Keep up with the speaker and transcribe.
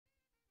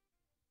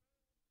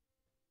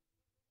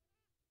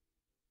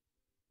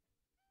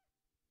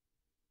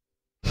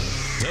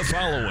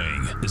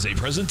following is a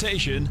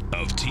presentation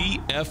of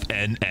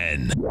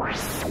TFNN.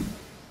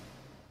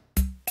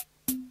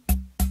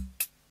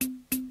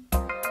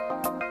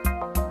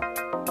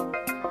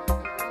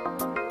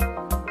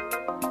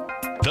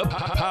 The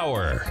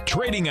Power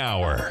Trading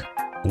Hour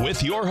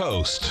with your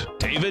host,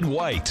 David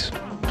White.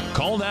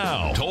 Call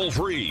now, toll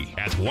free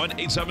at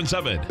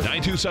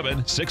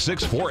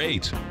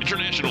 1-877-927-6648.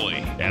 Internationally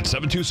at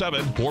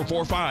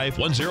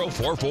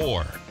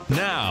 727-445-1044.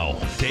 Now,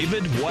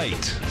 David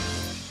White.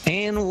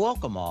 And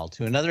welcome all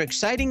to another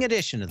exciting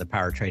edition of the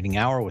Power Trading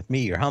Hour with me,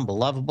 your humble,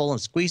 lovable, and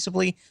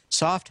squeezably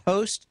soft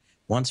host.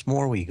 Once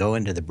more, we go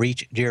into the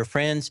breach, dear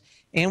friends,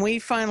 and we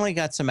finally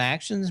got some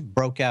actions,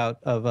 broke out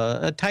of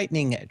a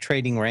tightening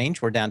trading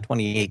range. We're down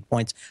 28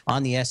 points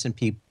on the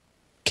S&P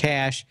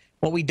cash.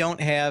 What we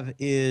don't have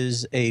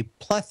is a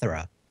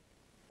plethora,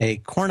 a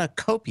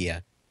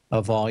cornucopia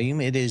of volume.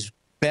 It is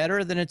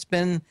better than it's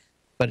been,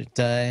 but it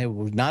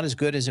was not as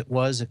good as it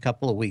was a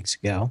couple of weeks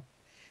ago.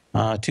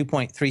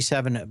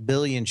 2.37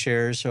 billion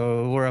shares,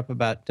 so we're up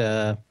about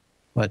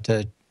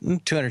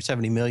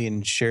 270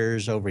 million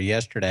shares over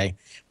yesterday,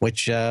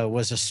 which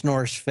was a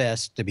snor's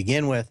fest to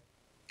begin with.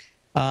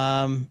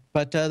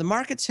 But the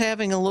market's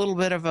having a little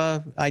bit of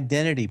a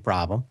identity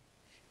problem.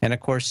 And, of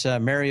course,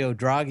 Mario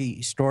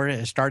Draghi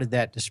started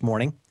that this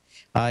morning.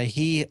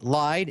 He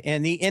lied,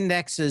 and the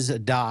indexes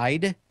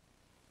died.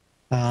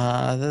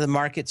 The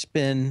market's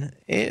been,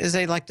 as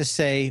they like to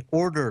say,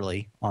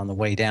 orderly on the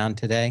way down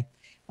today.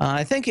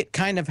 I think it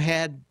kind of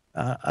had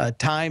a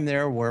time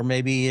there where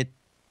maybe it,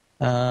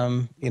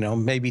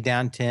 maybe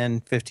down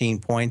 10, 15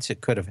 points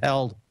it could have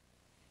held.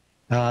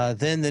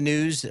 Then the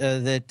news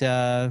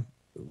that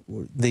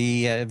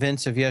the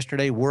events of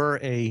yesterday were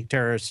a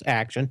terrorist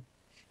action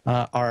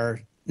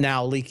are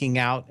now leaking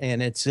out,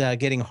 and it's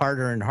getting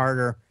harder and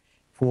harder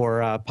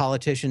for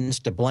politicians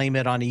to blame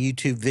it on a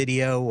YouTube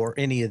video or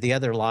any of the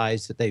other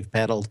lies that they've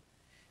peddled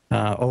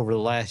over the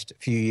last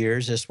few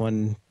years. This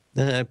one,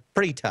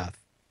 pretty tough.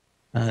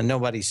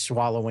 Nobody's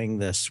swallowing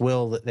the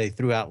swill that they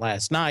threw out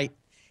last night.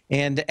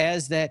 And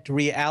as that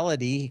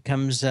reality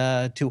comes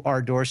to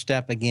our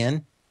doorstep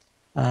again,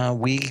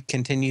 we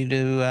continue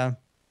to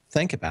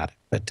think about it.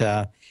 But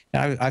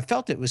I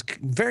felt it was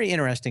very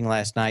interesting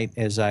last night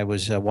as I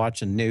was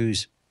watching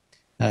news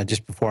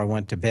just before I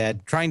went to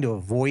bed, trying to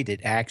avoid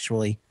it,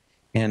 actually,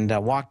 and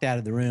walked out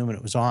of the room, and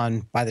it was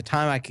on. By the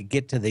time I could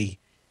get to the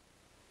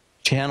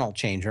channel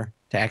changer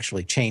to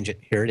actually change it,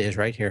 here it is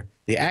right here,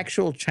 the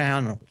actual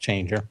channel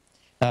changer,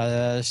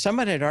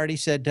 someone had already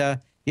said,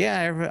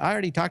 yeah, I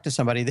already talked to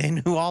somebody. They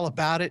knew all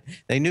about it.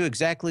 They knew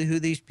exactly who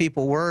these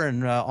people were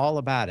and all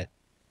about it.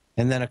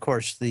 And then, of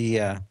course,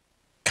 the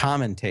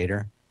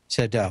commentator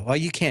said, well,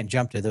 you can't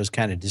jump to those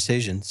kind of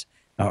decisions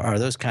or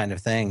those kind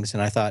of things.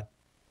 And I thought,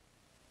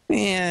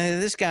 yeah,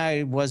 this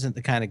guy wasn't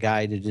the kind of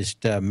guy to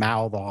just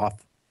mouth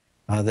off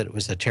that it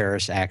was a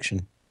terrorist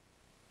action.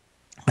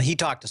 He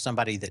talked to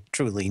somebody that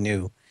truly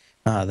knew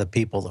the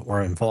people that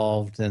were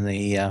involved and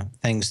the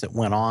things that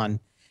went on.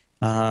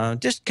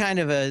 Just kind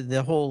of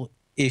the whole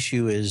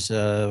issue is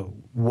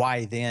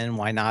why then,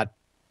 why not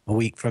a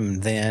week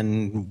from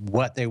then,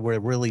 what they were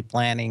really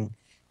planning.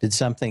 Did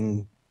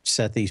something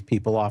set these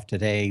people off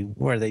today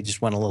where they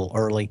just went a little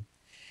early?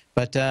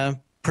 But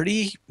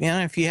pretty,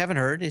 if you haven't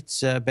heard,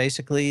 it's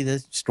basically the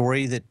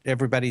story that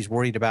everybody's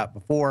worried about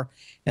before,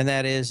 and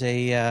that is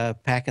a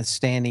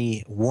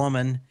Pakistani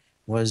woman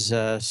was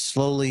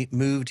slowly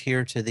moved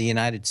here to the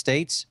United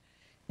States,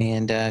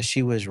 and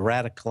she was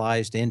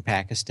radicalized in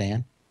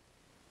Pakistan.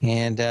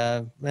 And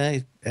a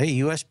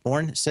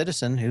U.S.-born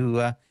citizen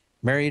who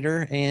married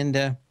her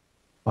and,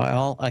 by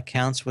all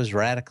accounts, was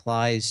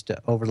radicalized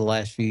over the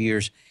last few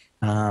years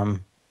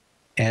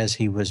as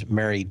he was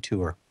married to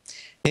her.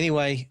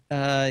 Anyway,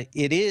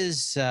 it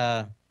is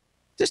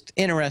just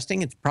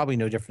interesting. It's probably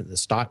no different than the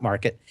stock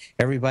market.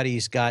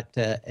 Everybody's got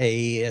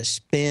a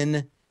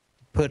spin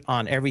put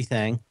on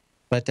everything,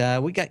 but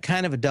we got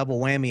kind of a double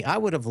whammy. I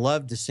would have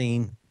loved to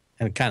seen,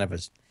 and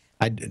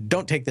I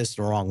don't take this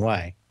the wrong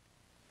way,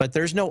 but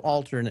there's no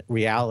alternate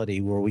reality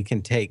where we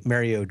can take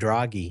Mario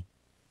Draghi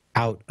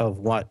out of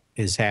what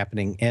is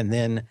happening and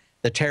then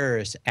the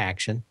terrorist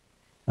action.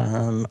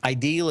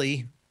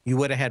 Ideally, you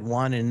would have had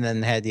one and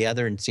then had the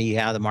other and see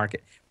how the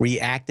market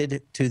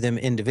reacted to them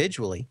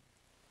individually.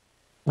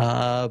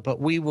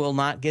 But we will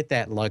not get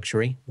that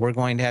luxury. We're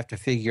going to have to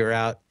figure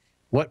out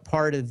what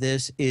part of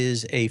this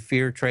is a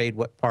fear trade,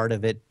 what part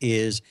of it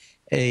is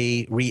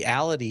a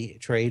reality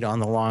trade on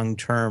the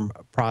long-term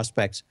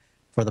prospects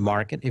for the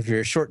market. If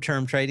you're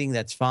short-term trading,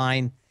 that's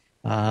fine.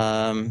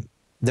 The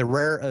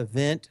rare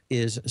event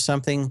is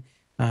something,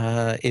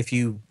 if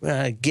you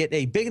get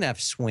a big enough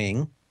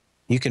swing,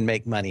 you can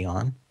make money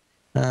on.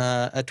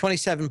 A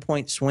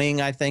 27-point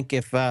swing, I think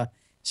if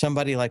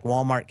somebody like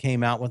Walmart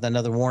came out with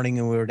another warning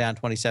and we were down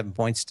 27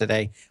 points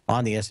today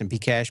on the S&P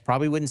cash,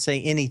 probably wouldn't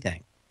say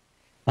anything,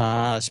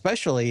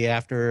 especially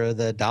after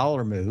the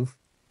dollar move,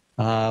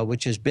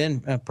 which has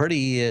been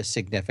pretty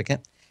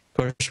significant. Of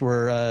course,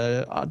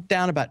 we're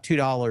down about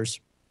 $2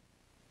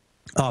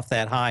 off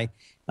that high.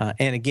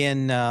 And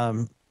again,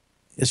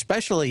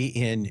 especially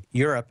in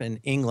Europe and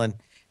England,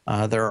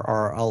 there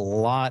are a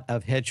lot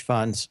of hedge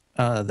funds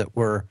that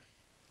were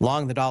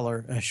long the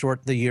dollar,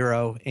 short the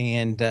euro,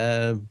 and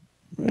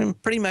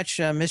pretty much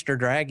Mr.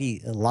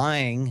 Draghi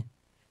lying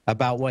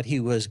about what he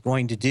was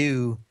going to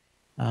do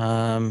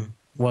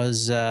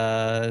was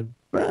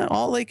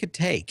all they could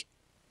take.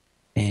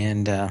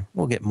 And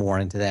we'll get more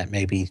into that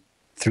maybe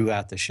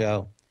throughout the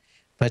show.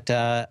 But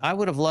I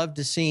would have loved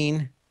to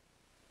seen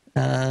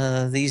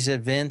these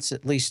events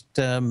at least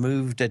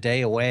moved a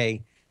day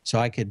away so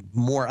I could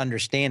more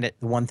understand it.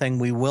 The one thing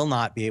we will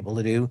not be able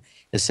to do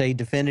is say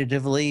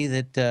definitively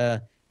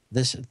that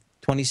this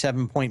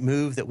 27-point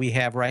move that we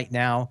have right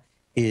now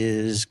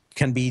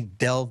can be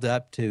delved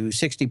up to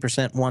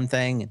 60% one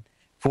thing and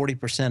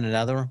 40%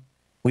 another.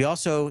 We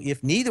also,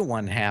 if neither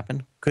one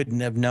happened,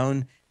 couldn't have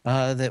known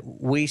that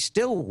we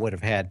still would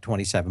have had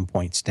 27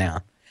 points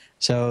down.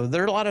 So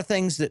there are a lot of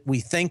things that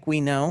we think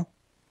we know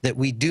that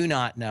we do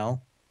not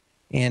know,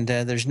 and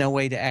there's no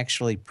way to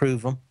actually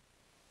prove them.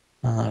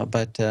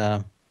 But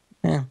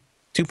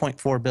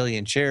 2.4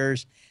 billion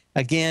shares.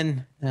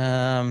 Again,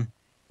 we're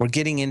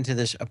getting into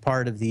this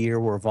part of the year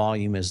where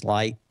volume is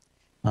light.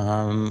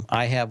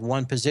 I have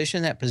one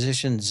position. That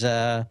position's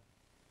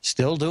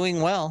still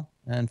doing well.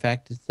 In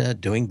fact, it's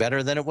doing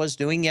better than it was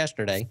doing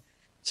yesterday.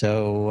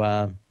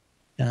 So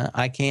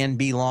I can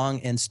be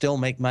long and still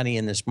make money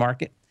in this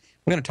market.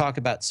 We're going to talk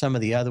about some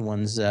of the other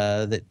ones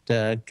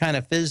that kind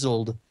of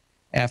fizzled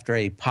after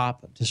a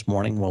pop this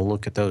morning. We'll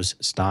look at those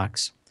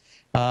stocks.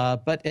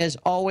 But as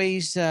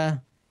always,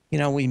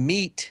 we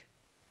meet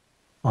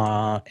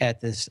at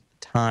this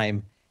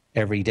time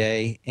every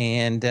day.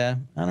 And I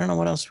don't know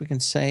what else we can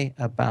say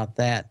about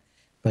that,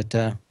 but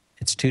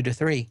it's 2 to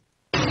 3.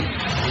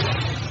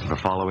 The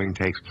following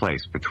takes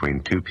place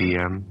between 2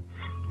 p.m.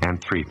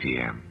 and 3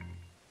 p.m.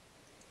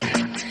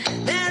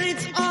 And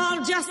it's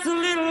all just a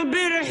little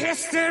bit of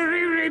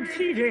history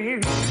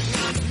repeating.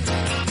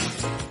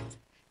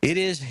 It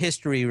is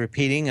history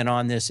repeating, and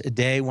on this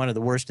day, one of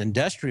the worst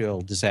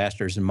industrial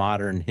disasters in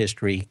modern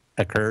history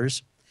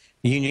occurs.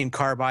 Union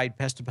Carbide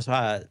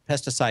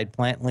pesticide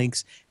plant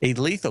leaks a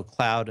lethal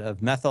cloud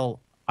of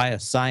methyl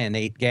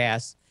isocyanate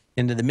gas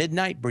into the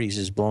midnight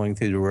breezes blowing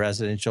through the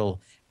residential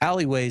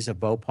alleyways of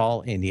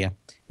Bhopal, India.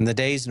 In the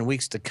days and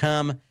weeks to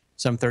come,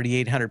 some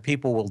 3,800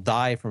 people will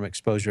die from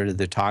exposure to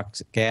the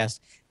toxic gas.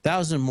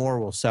 1,000 more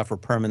will suffer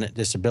permanent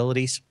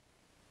disabilities.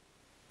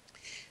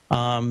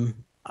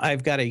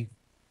 I've got a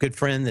good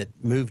friend that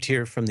moved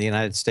here from the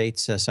United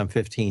States some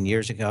 15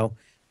 years ago,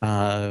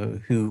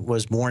 who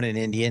was born in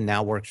India and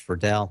now works for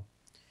Dell.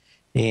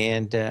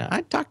 And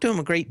I talked to him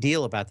a great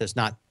deal about this,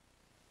 not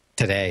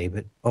today,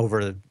 but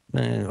over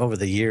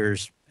the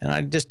years. And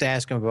I just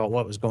asked him about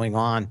what was going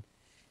on.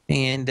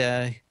 And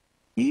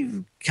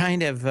you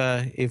kind of,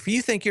 if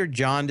you think you're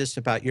jaundiced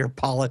about your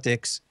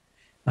politics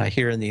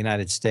here in the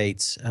United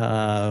States,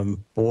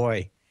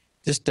 boy,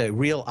 just a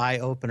real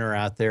eye-opener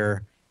out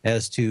there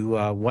as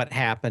to what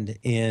happened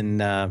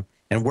in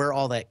and where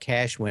all that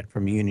cash went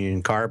from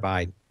Union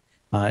Carbide.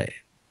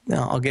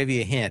 I'll give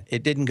you a hint.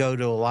 It didn't go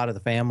to a lot of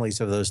the families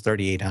of those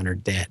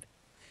 3,800 dead.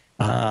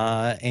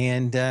 For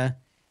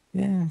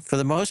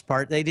the most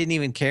part, they didn't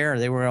even care.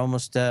 They were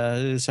almost,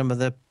 some of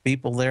the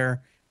people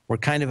there were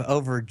kind of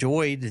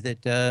overjoyed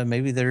that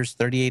maybe there's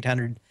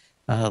 3,800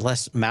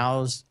 less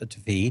mouths to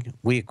feed.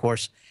 We, of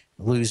course,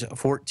 lose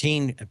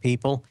 14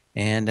 people,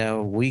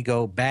 and we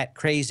go bat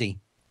crazy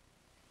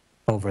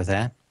over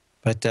that.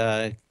 But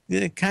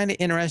kind of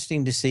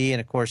interesting to see.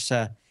 And, of course,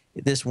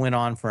 this went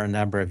on for a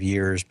number of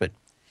years, but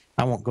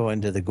I won't go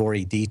into the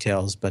gory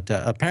details. But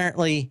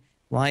apparently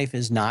life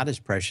is not as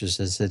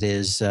precious as it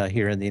is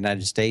here in the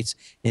United States,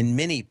 in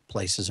many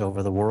places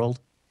over the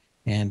world.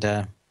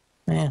 And,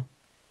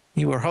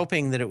 you were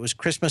hoping that it was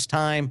Christmas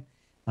time.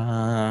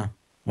 My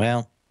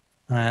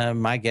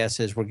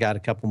guess is we've got a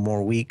couple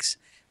more weeks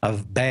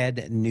of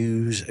bad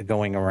news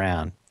going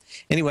around.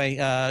 Anyway,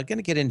 going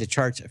to get into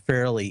charts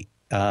fairly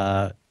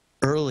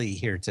early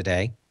here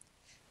today.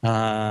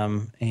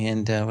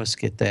 And let's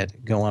get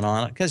that going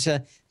on, because I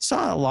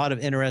saw a lot of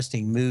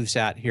interesting moves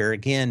out here.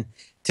 Again,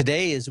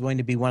 today is going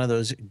to be one of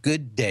those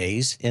good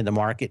days in the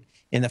market,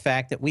 in the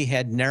fact that we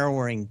had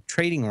narrowing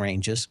trading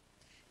ranges,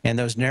 and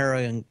those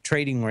narrowing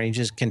trading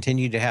ranges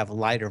continue to have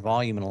lighter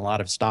volume in a lot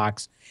of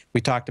stocks.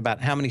 We talked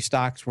about how many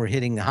stocks were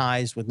hitting the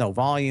highs with no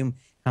volume,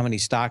 how many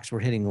stocks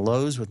were hitting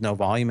lows with no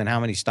volume, and how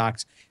many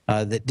stocks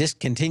that just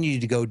continue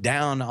to go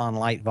down on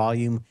light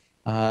volume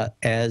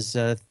as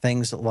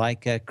things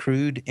like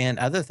crude and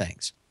other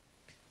things.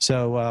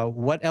 So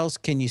what else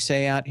can you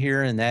say out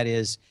here? And that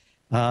is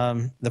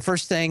the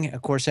first thing,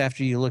 of course,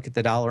 after you look at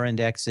the dollar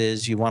index,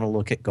 is you want to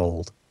look at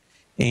gold.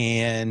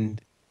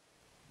 And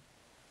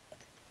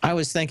I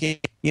was thinking,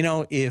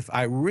 if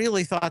I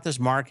really thought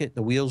this market,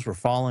 the wheels were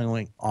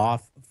falling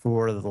off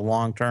for the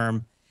long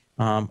term,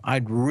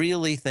 I'd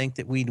really think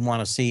that we'd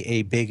want to see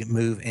a big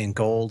move in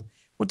gold.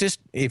 Well,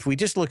 if we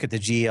just look at the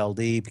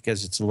GLD,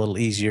 because it's a little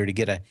easier to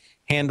get a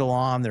handle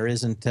on, there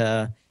isn't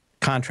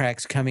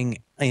contracts coming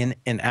in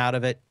and out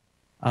of it.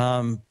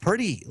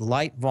 Pretty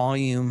light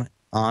volume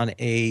on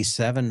a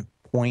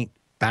 7-point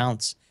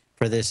bounce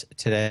for this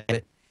today.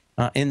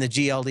 In the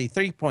GLD,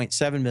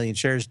 3.7 million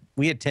shares.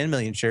 We had 10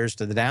 million shares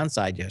to the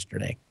downside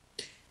yesterday.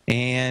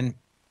 And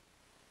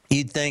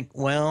you'd think,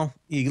 well,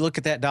 you look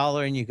at that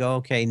dollar and you go,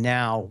 okay,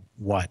 now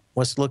what?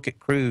 Let's look at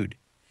crude.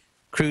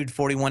 Crude,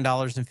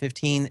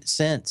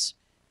 $41.15.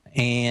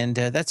 And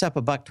that's up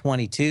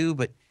 $1.22.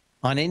 But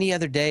on any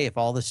other day, if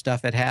all this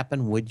stuff had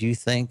happened, would you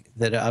think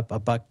that up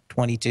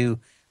 $1.22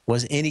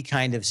 was any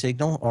kind of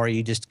signal, or are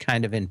you just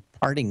kind of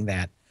imparting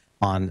that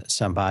on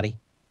somebody?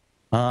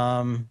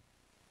 Got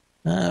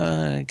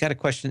a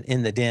question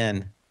in the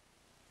den.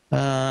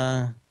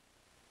 What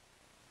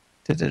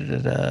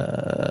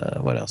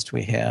else do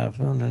we have?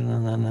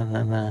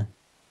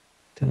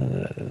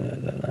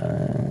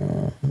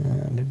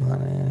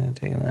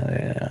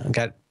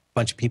 Got a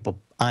bunch of people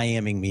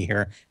IMing me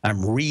here.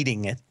 I'm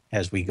reading it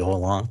as we go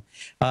along.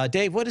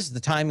 Dave, what is the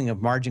timing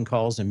of margin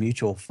calls and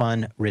mutual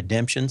fund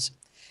redemptions?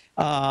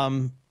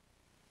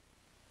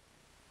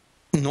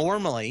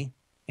 Normally,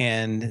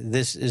 and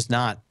this is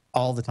not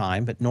all the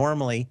time, but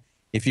normally,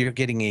 if you're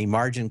getting a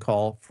margin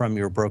call from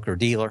your broker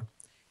dealer,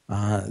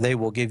 they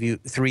will give you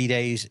 3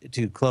 days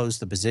to close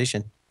the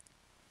position.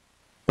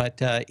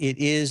 But it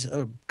is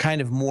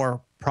kind of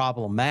more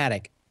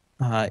problematic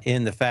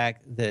in the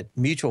fact that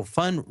mutual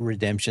fund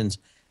redemptions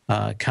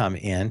come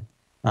in.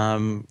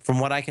 From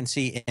what I can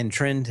see in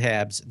trend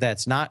tabs,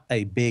 that's not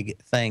a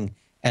big thing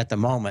at the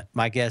moment.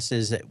 My guess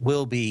is it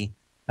will be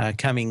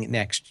coming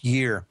next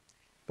year.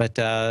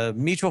 But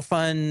mutual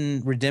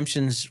fund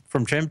redemptions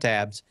from trim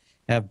tabs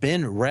have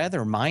been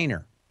rather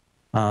minor.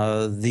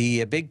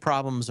 The big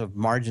problems of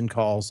margin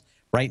calls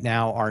right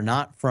now are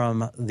not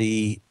from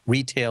the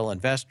retail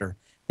investor.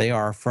 They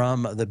are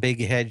from the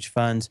big hedge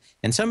funds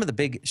and some of the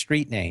big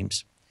street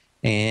names.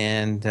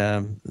 And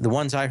the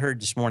ones I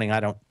heard this morning, I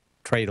don't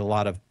trade a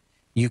lot of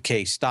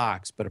UK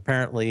stocks, but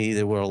apparently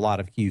there were a lot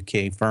of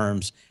UK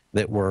firms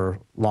that were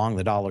long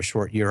the dollar,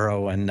 short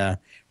euro, and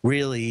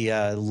really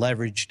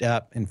leveraged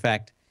up. In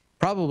fact,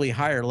 probably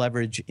higher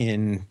leverage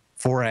in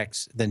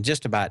Forex than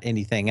just about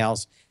anything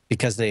else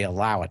because they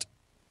allow it.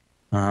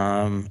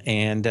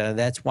 And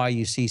that's why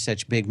you see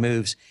such big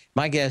moves.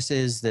 My guess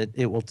is that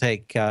it will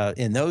take,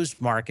 in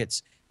those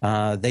markets,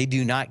 they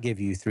do not give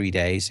you 3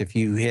 days. If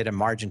you hit a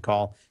margin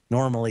call,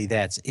 normally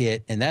that's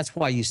it. And that's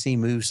why you see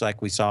moves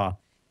like we saw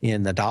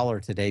in the dollar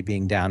today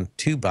being down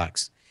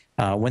 $2.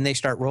 When they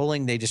start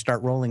rolling, they just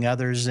start rolling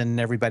others and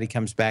everybody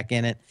comes back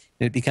in it.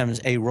 It becomes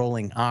a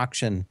rolling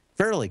auction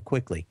fairly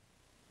quickly.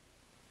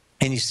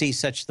 And you see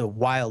such the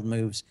wild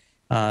moves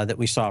that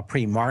we saw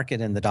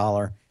pre-market in the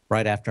dollar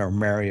right after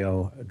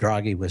Mario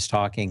Draghi was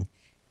talking.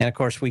 And, of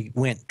course, we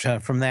went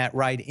from that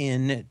right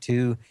in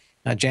to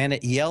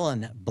Janet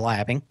Yellen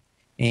blabbing,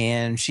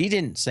 and she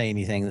didn't say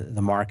anything that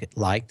the market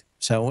liked.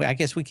 So I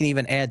guess we can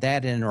even add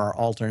that in our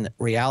alternate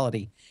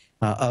reality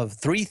of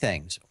 3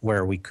 things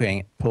where we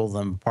can pull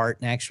them apart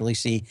and actually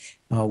see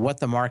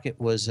what the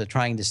market was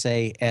trying to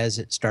say as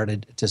it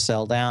started to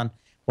sell down.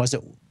 Was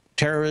it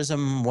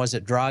terrorism? Was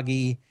it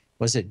Draghi?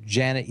 Was it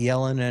Janet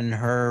Yellen and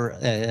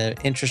her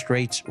interest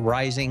rates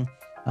rising?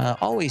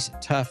 Always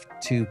tough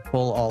to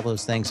pull all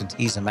those things and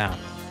tease them out.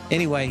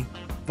 Anyway,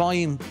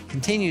 volume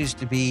continues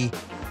to be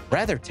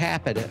rather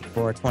tepid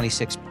for a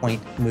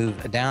 26-point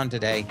move down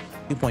today,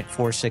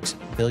 2.46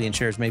 billion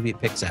shares. Maybe it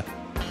picks up.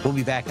 We'll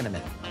be back in a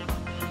minute.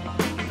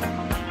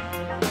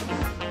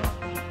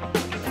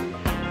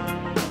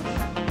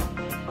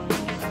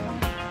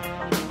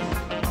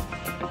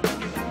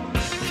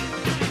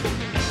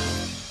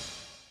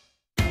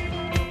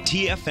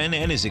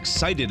 TFNN is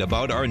excited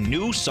about our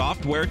new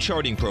software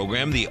charting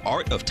program, The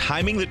Art of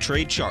Timing the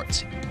Trade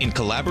Charts. In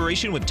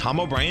collaboration with Tom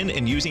O'Brien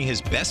and using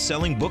his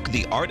best-selling book,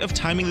 The Art of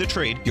Timing the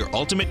Trade, Your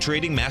Ultimate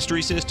Trading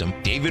Mastery System,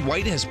 David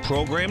White has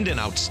programmed an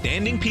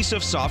outstanding piece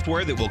of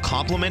software that will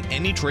complement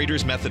any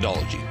trader's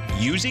methodology.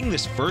 Using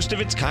this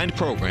first-of-its-kind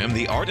program,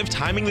 The Art of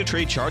Timing the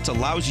Trade Charts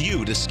allows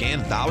you to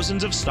scan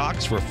thousands of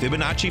stocks for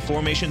Fibonacci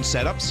formation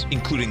setups,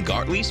 including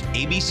Gartley's,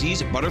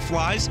 ABC's,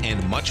 butterflies,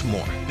 and much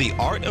more. The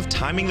Art of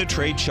Timing the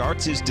Trade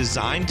Charts is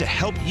designed to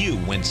help you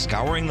when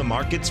scouring the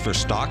markets for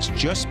stocks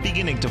just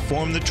beginning to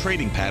form the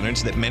trading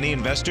patterns that many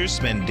investors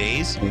spend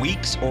days,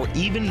 weeks, or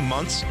even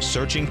months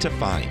searching to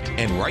find.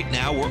 And right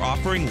now, we're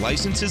offering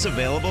licenses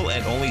available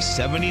at only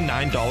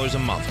 $79 a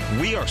month.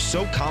 We are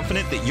so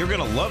confident that you're going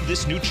to love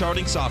this new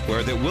charting software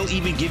that will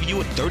even give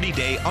you a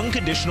 30-day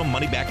unconditional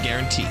money-back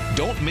guarantee.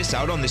 Don't miss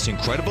out on this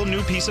incredible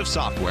new piece of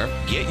software.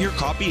 Get your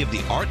copy of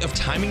The Art of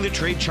Timing the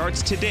Trade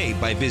Charts today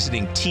by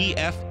visiting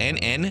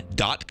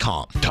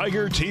TFNN.com.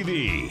 Tiger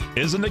TV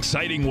is an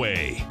exciting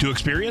way to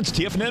experience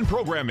TFNN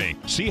programming.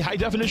 See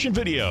high-definition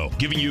video,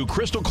 giving you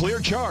crystal clear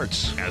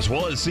charts, as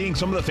well as seeing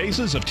some of the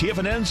faces of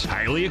TFNN's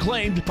highly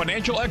acclaimed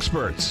financial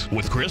experts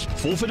with crisp,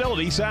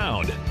 full-fidelity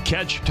sound.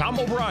 Catch Tom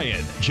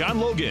O'Brien,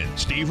 John Logan,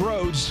 Steve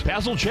Rhodes,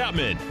 Basil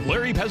Chapman,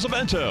 Larry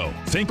Pesavento,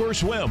 Think or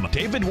Swim,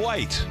 David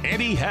White,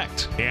 Andy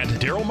Hecht, and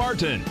Daryl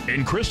Martin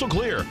in crystal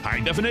clear,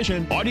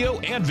 high-definition audio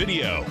and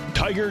video.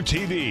 Tiger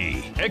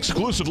TV,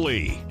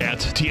 exclusively at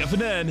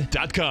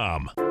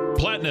TFNN.com.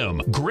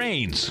 platinum,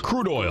 grains,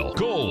 crude oil,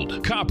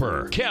 gold,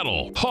 copper,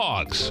 cattle,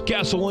 hogs,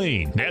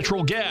 gasoline,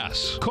 natural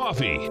gas,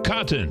 coffee,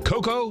 cotton,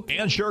 cocoa,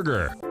 and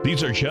sugar.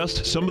 These are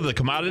just some of the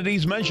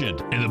commodities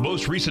mentioned in the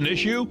most recent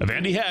issue of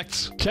Andy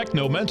Hecht's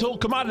Techno-Mental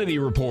Commodity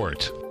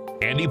Report.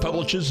 Andy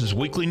publishes his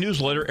weekly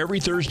newsletter every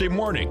Thursday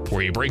morning,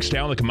 where he breaks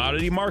down the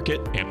commodity market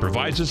and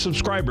provides his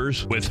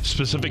subscribers with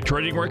specific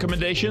trading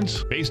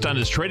recommendations based on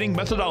his trading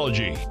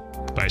methodology.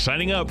 By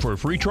signing up for a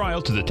free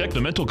trial to the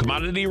Techno-Mental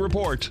Commodity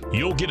Report,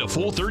 you'll get a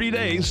full 30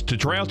 days to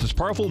try out this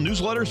powerful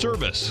newsletter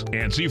service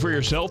and see for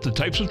yourself the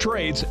types of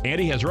trades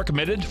Andy has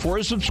recommended for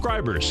his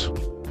subscribers.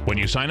 When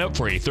you sign up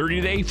for a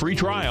 30-day free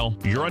trial,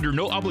 you're under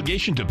no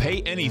obligation to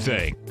pay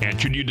anything. And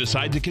should you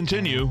decide to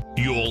continue,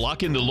 you will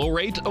lock in the low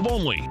rate of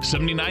only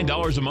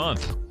 $79 a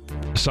month.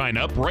 Sign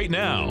up right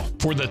now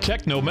for the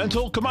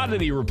Techno-Mental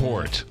Commodity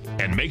Report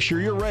and make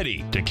sure you're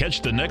ready to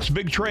catch the next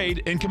big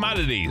trade in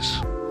commodities.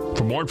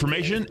 For more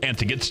information and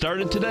to get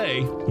started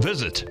today,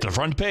 visit the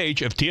front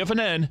page of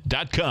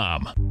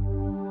TFNN.com.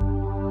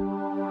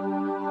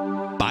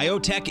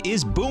 Biotech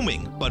is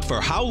booming, but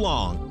for how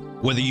long?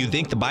 Whether you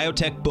think the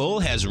biotech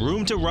bull has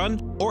room to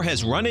run or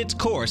has run its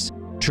course,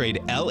 trade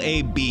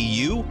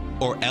LABU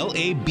or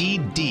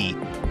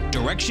LABD.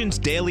 Direction's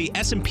daily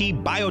S&P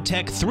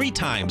Biotech 3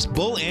 times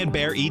bull and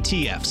bear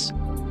ETFs.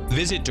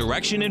 Visit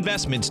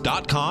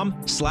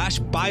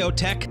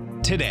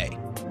directioninvestments.com/biotech today.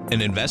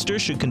 An investor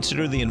should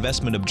consider the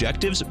investment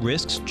objectives,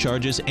 risks,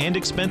 charges, and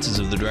expenses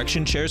of the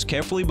Direction shares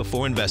carefully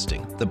before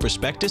investing. The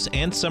prospectus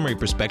and summary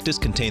prospectus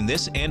contain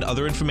this and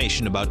other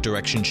information about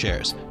Direction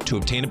shares. To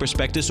obtain a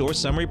prospectus or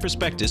summary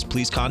prospectus,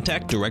 please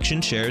contact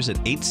Direction shares at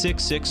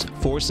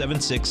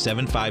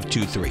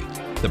 866-476-7523.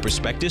 The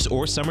prospectus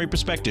or summary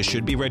prospectus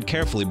should be read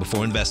carefully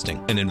before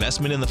investing. An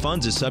investment in the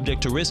funds is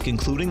subject to risk,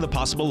 including the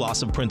possible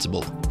loss of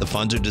principal. The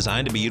funds are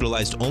designed to be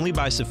utilized only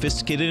by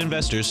sophisticated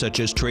investors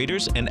such as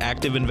traders and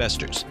active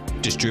investors.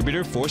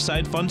 Distributor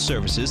Foreside Fund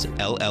Services,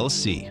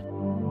 LLC.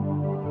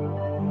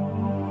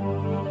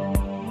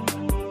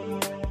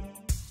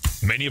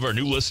 Many of our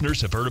new listeners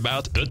have heard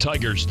about the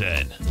Tiger's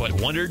Den, but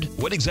wondered,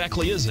 what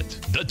exactly is it?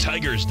 The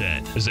Tiger's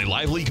Den is a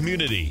lively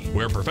community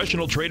where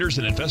professional traders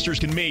and investors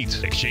can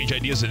meet, exchange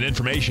ideas and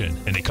information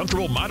in a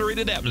comfortable,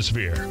 moderated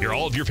atmosphere. Hear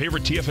all of your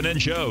favorite TFNN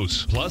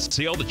shows, plus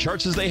see all the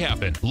charts as they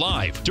happen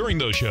live during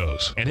those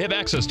shows, and have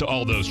access to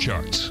all those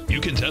charts. You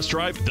can test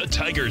drive the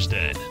Tiger's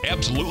Den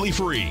absolutely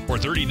free for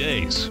 30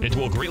 days. It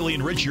will greatly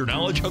enrich your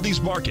knowledge of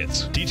these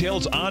markets.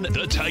 Details on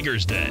the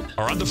Tiger's Den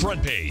are on the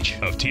front page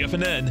of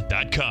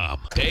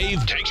TFNN.com. Dave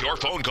takes your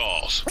phone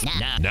calls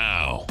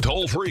now.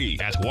 Toll free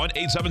at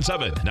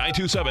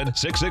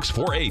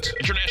 1-877-927-6648.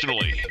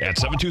 Internationally at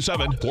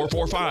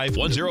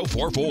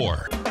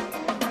 727-445-1044.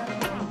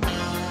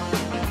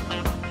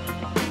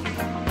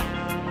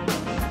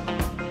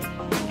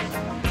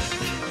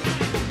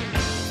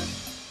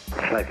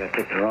 Looks like I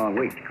picked the wrong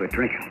week to quit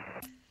drinking.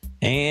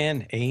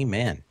 And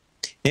amen.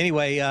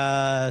 Anyway,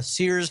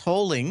 Sears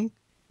Holding,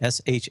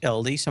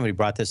 SHLD, somebody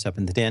brought this up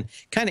in the den.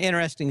 Kind of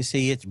interesting to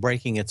see it's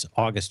breaking its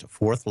August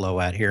 4th low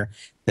out here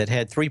that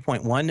had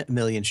 3.1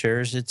 million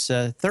shares. It's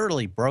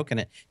thoroughly broken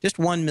it. Just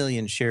 1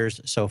 million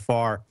shares so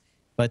far.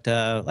 But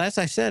as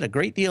I said, a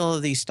great deal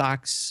of these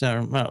stocks,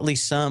 well, at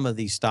least some of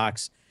these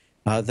stocks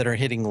that are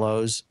hitting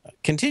lows,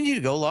 continue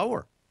to go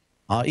lower.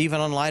 Even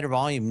on lighter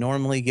volume,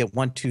 normally you get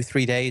 1, 2,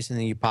 3 days and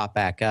then you pop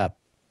back up.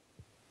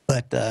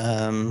 But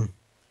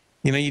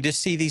you know, you just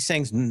see these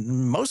things.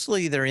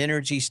 Mostly they're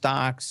energy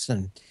stocks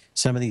and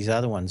some of these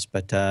other ones.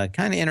 But kind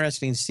of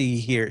interesting to see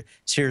here,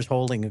 Sears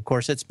Holding. Of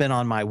course, it's been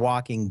on my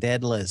Walking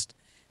Dead list,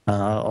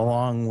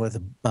 along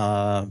with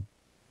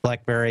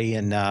BlackBerry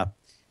and,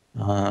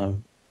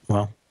 well,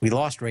 we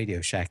lost Radio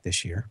Shack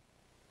this year.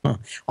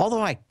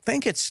 Although I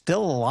think it's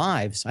still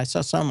alive. I saw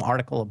some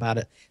article about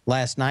it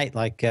last night,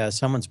 like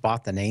someone's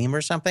bought the name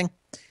or something.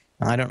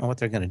 I don't know what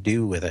they're going to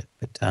do with it,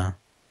 but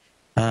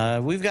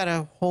we've got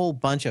a whole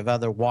bunch of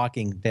other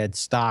Walking Dead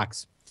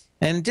stocks.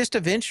 And just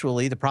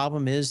eventually, the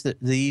problem is that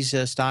these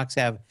stocks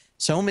have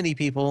so many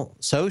people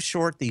so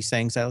short these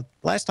things.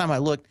 Last time I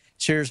looked,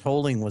 Sears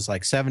Holding was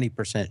like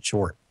 70%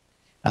 short.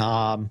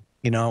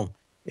 You know,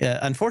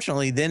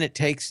 unfortunately, then it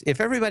takes,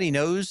 if everybody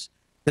knows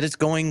that it's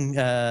going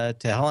to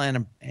hell in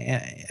a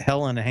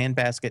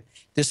handbasket,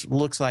 this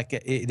looks like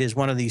it is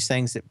one of these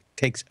things that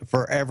takes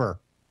forever.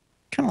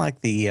 Kind of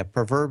like the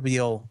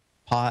proverbial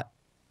pot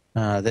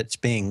that's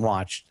being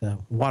watched.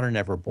 Water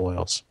never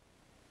boils.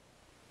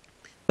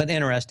 But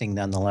interesting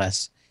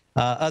nonetheless.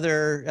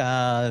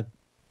 Other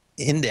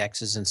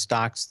indexes and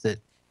stocks that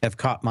have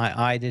caught my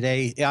eye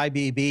today.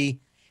 IBB,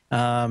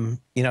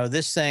 you know,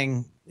 this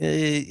thing,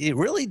 it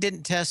really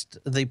didn't test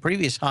the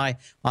previous high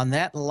on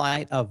that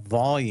light of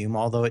volume,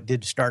 although it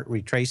did start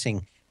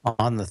retracing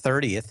on the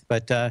 30th.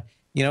 But,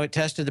 you know, it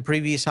tested the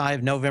previous high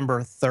of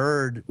November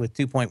 3rd with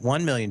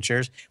 2.1 million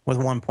shares with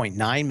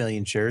 1.9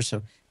 million shares.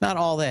 So not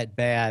all that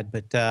bad.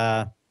 But,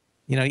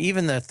 you know,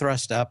 even the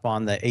thrust up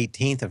on the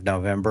 18th of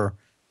November,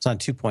 it's on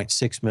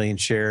 2.6 million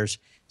shares.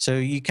 So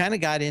you kind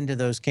of got into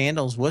those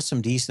candles with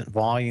some decent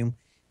volume.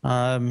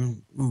 A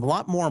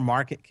lot more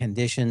market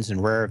conditions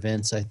and rare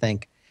events, I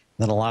think,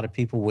 than a lot of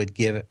people would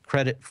give it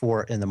credit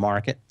for in the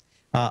market.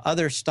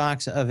 Other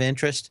stocks of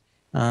interest,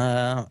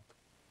 I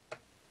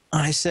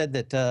said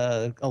that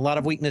a lot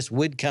of weakness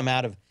would come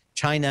out of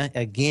China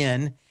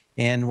again,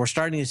 and we're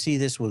starting to see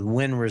this with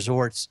Wynn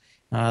Resorts.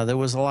 There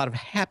was a lot of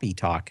happy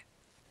talk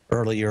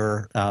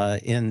earlier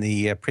in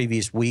the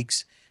previous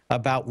weeks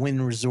about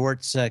Wynn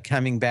Resorts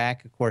coming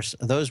back. Of course,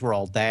 those were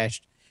all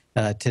dashed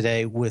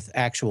today with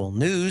actual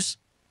news.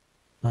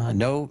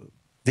 No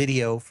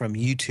video from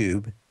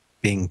YouTube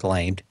being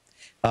blamed.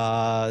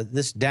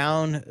 This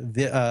down,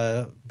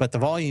 but the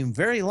volume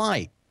very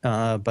light,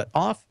 but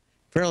off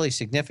fairly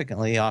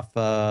significantly, off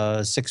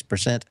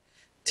 6%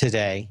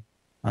 today.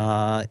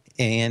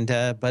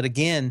 But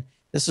again,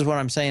 this is what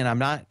I'm saying.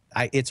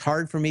 It's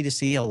hard for me to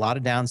see a lot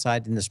of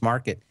downside in this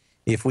market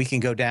if we can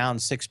go down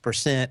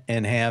 6%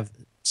 and have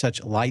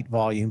such light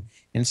volume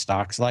in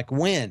stocks like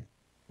Wynn.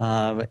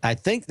 I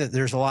think that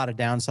there's a lot of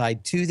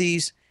downside to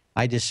these.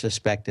 I just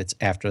suspect it's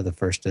after the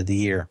first of the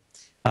year.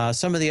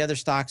 Some of the other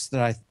stocks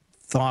that I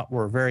thought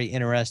were very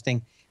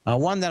interesting,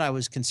 one that I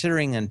was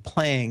considering and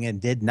playing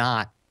and did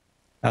not,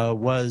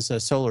 was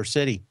Solar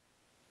City.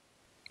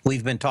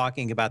 We've been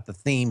talking about the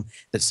theme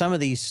that some of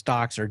these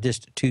stocks are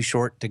just too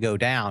short to go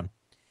down.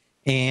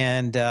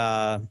 And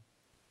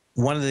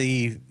one of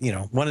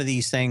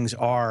these things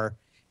are,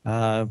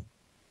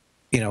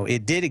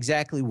 it did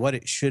exactly what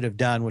it should have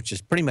done, which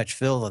is pretty much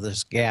fill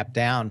this gap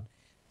down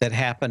that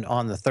happened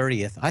on the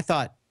 30th. I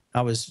thought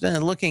I was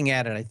looking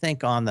at it, I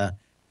think, on the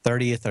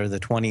 30th or the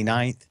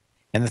 29th,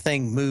 and the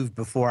thing moved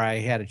before I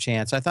had a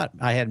chance. I thought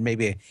I had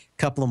maybe a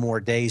couple of more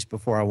days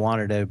before I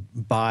wanted to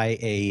buy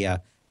a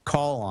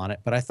call on it,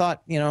 but I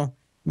thought,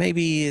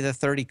 maybe the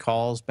 30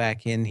 calls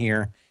back in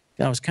here.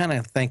 I was kind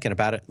of thinking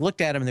about it.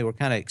 Looked at them, and they were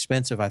kind of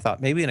expensive. I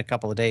thought maybe in a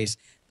couple of days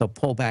they'll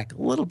pull back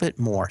a little bit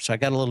more. So I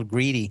got a little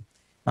greedy,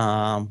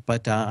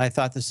 but I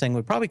thought this thing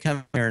would probably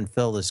come here and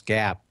fill this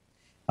gap.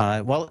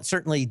 Well, it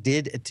certainly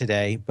did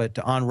today, but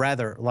on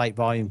rather light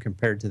volume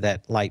compared to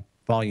that light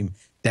volume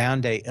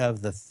down day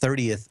of the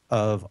 30th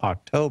of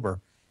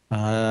October.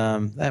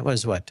 That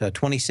was what,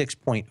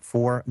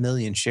 26.4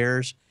 million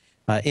shares.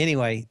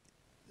 Anyway,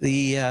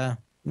 the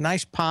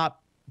nice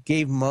pop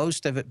gave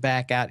most of it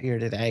back out here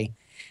today.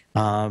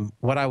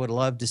 What I would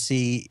love to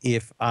see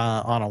if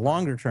on a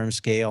longer term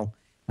scale,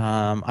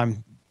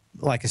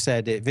 like I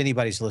said, if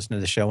anybody's listened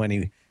to the show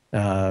any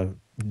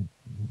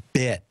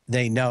bit,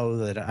 they know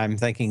that I'm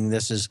thinking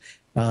this is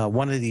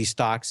one of these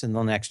stocks in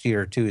the next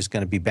year or two is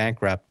going to be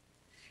bankrupt.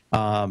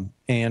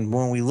 And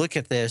when we look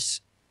at this,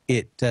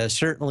 it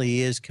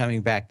certainly is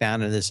coming back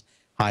down to this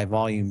high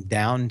volume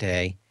down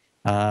day.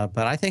 But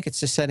I think it's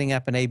just setting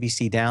up an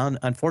ABC down.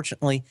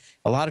 Unfortunately,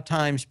 a lot of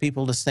times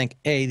people just think,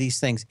 hey, these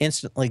things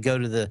instantly go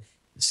to the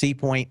C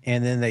point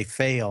and then they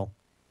fail.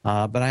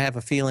 But I have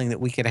a feeling that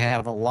we could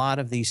have a lot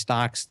of these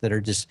stocks that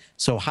are just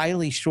so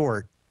highly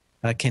short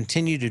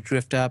continue to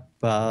drift up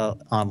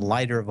on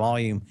lighter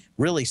volume,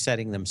 really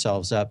setting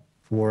themselves up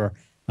for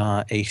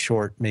a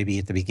short maybe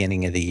at the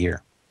beginning of the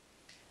year.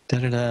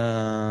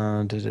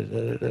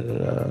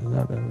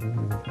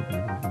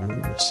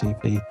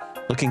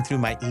 Looking through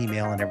my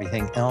email and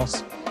everything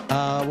else.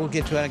 We'll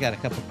get to it. I got a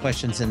couple of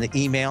questions in the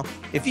email.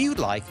 If you'd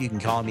like, you can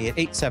call me at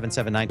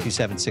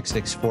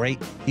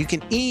 877-927-6648. You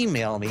can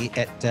email me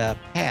at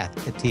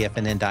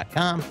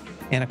path@tfnn.com.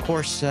 And, of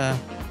course,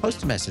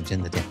 post a message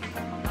in the day.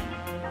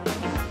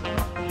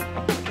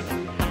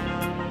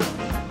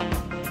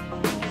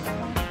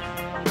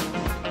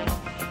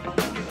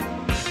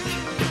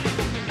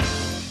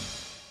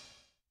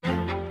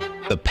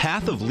 The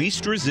Path of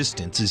Least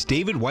Resistance is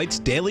David White's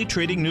daily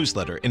trading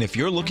newsletter, and if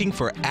you're looking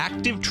for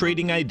active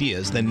trading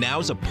ideas, then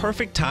now's a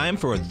perfect time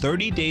for a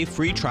 30-day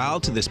free trial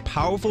to this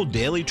powerful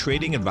daily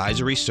trading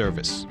advisory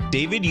service.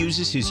 David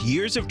uses his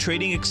years of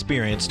trading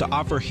experience to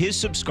offer his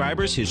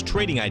subscribers his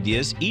trading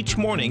ideas each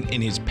morning in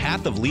his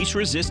Path of Least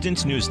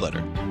Resistance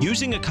newsletter.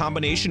 Using a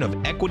combination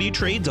of equity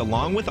trades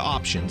along with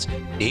options,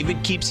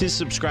 David keeps his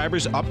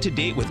subscribers up to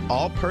date with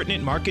all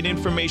pertinent market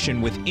information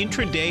with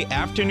intraday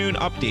afternoon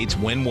updates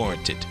when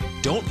warranted.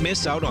 Don't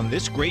miss out on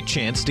this great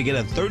chance to get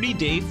a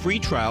 30-day free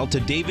trial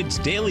to David's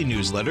daily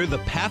newsletter, The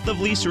Path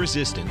of Least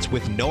Resistance,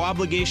 with no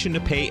obligation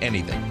to pay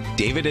anything.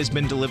 David has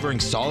been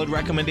delivering solid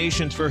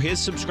recommendations for his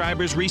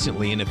subscribers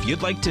recently, and if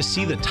you'd like to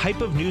see the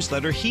type of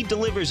newsletter he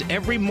delivers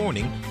every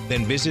morning,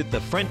 then visit the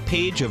front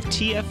page of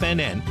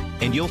TFNN,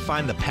 and you'll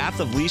find The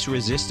Path of Least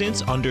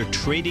Resistance under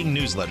Trading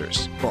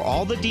Newsletters. For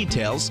all the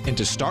details and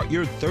to start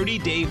your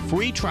 30-day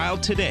free trial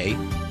today,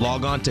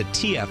 log on to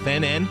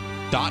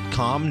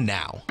TFNN.com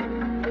now.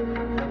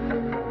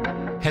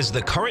 Has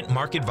the current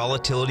market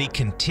volatility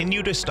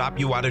continued to stop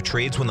you out of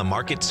trades when the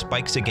market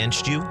spikes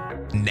against you?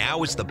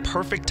 Now is the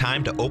perfect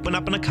time to open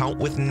up an account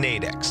with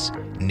Nadex.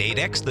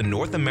 Nadex, the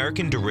North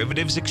American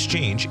Derivatives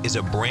Exchange, is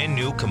a brand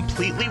new,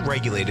 completely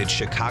regulated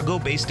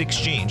Chicago-based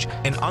exchange,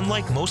 and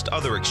unlike most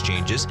other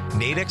exchanges,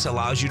 Nadex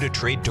allows you to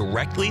trade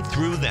directly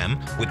through them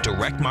with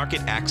direct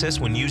market access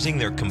when using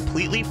their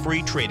completely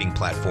free trading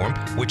platform,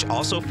 which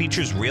also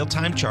features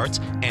real-time charts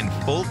and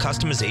full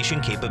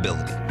customization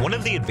capability. One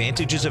of the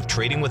advantages of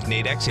trading with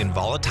Nadex in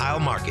volatile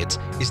markets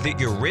is that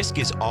your risk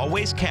is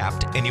always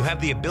capped and you have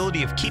the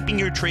ability of keeping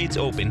your trades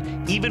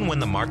open even when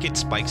the market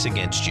spikes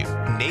against you.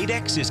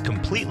 Nadex is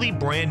completely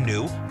brand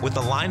new with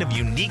a line of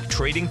unique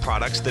trading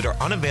products that are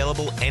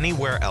unavailable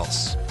anywhere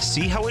else.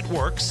 See how it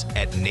works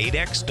at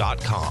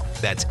nadex.com.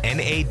 That's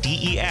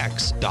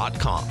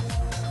NADEX.com.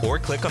 Or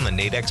click on the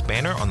Nadex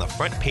banner on the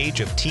front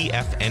page of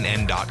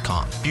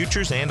TFNN.com.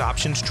 Futures and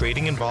options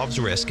trading involves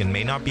risk and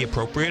may not be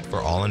appropriate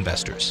for all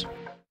investors.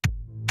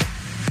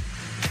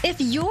 If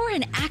you're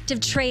an active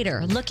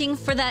trader looking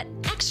for that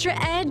extra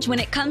edge when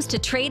it comes to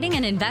trading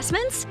and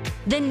investments,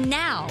 then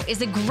now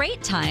is a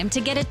great time to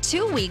get a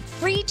 2-week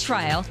free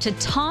trial to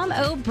Tom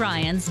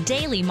O'Brien's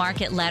daily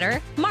market letter,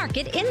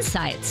 Market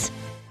Insights.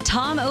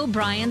 Tom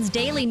O'Brien's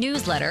daily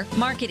newsletter,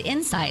 Market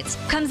Insights,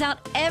 comes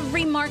out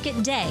every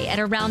market day at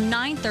around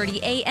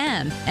 9:30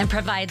 a.m. and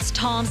provides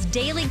Tom's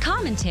daily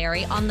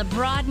commentary on the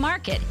broad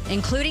market,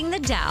 including the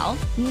Dow,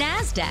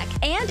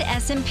 NASDAQ, and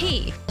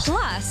S&P,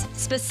 plus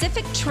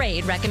specific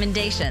trade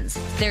recommendations.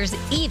 There's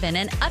even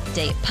an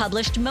update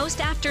published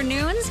most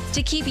afternoons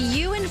to keep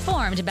you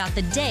informed about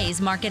the day's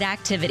market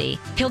activity.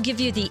 He'll give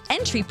you the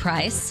entry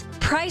price,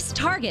 price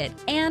target,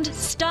 and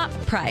stop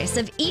price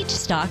of each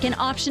stock and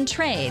option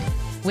trade.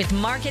 With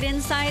Market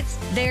Insights,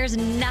 there's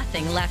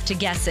nothing left to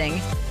guessing.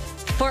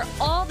 For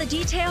all the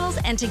details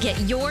and to get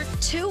your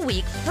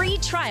 2-week free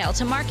trial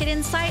to Market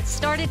Insights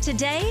started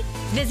today,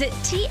 visit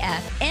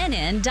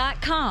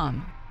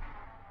TFNN.com.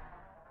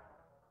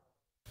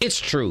 It's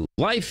true.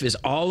 Life is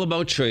all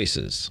about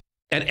choices.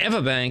 At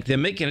Everbank, they're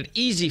making it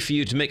easy for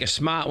you to make a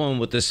smart one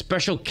with this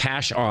special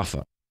cash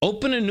offer.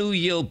 Open a new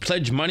yield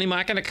pledge money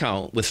market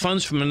account with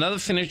funds from another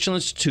financial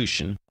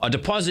institution, or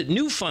deposit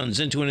new funds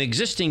into an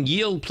existing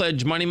yield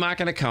pledge money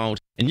market account,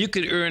 and you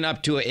could earn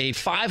up to a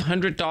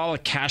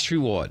 $500 cash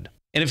reward.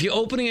 And if you're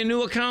opening a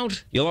new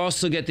account, you'll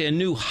also get their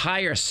new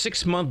higher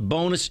 6-month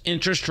bonus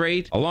interest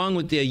rate, along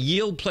with their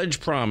yield pledge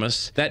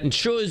promise that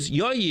ensures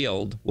your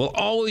yield will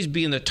always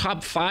be in the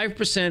top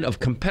 5% of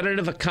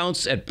competitive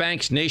accounts at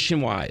banks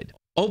nationwide.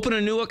 Open a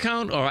new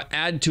account or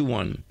add to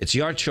one. It's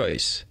your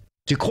choice.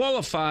 To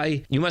qualify,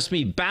 you must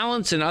meet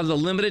balance and other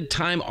limited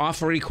time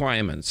offer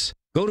requirements.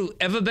 Go to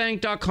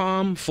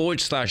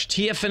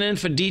everbank.com/TFNN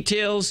for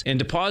details and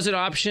deposit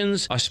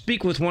options, or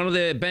speak with one of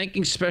their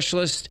banking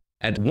specialists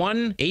at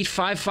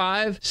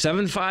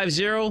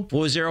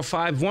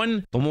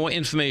 1-855-750-4051 for more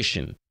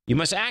information. You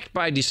must act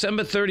by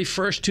December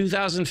 31st,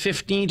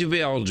 2015 to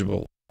be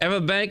eligible.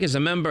 Everbank is a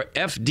member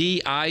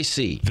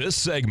FDIC. This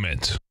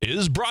segment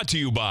is brought to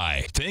you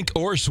by Think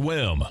or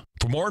Swim.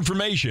 For more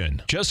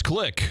information, just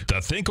click the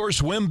Think or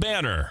Swim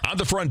banner on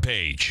the front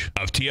page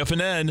of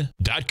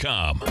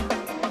TFNN.com.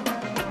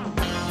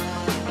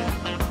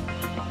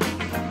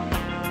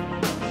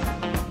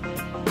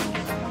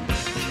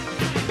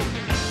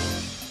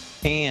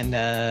 And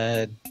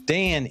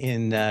Dan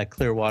in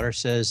Clearwater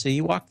says, so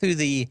you walked through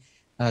the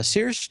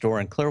Sears store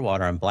in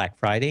Clearwater on Black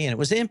Friday, and it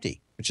was empty,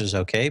 which is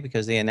okay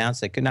because they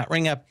announced they could not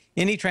ring up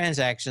any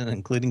transaction,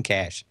 including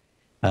cash.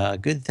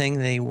 Good thing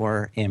they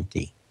were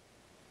empty,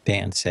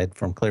 Dan said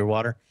from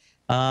Clearwater.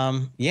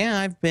 Yeah,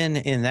 I've been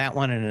in that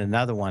one and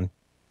another one.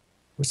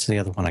 What's the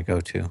other one I go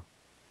to?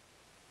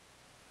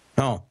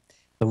 Oh,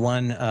 the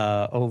one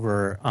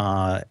over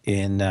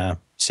in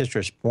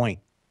Citrus Point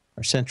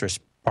or Citrus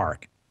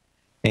Park.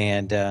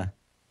 And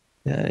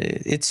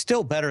it's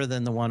still better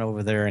than the one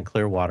over there in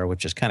Clearwater,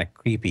 which is kind of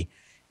creepy.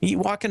 You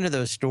walk into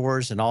those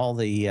stores and all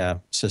the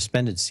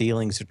suspended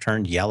ceilings have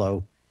turned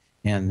yellow,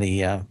 and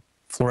the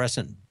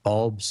fluorescent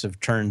bulbs have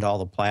turned all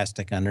the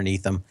plastic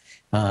underneath them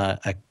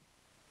a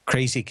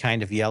crazy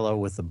kind of yellow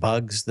with the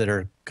bugs that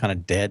are kind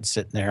of dead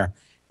sitting there.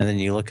 And then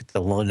you look at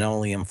the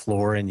linoleum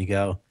floor and you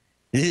go,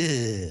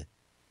 ugh,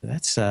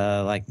 that's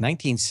like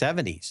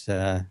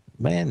 1970s.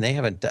 Man, they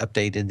haven't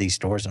updated these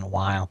stores in a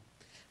while.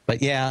 But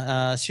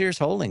yeah, Sears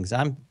Holdings,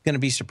 I'm going to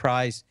be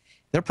surprised.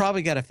 They're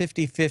probably got a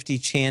 50-50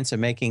 chance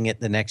of making it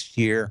the next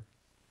year.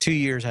 2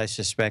 years, I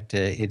suspect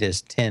it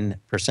is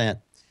 10%.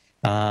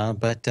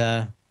 What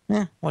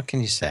can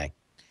you say?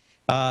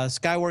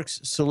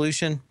 Skyworks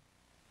Solution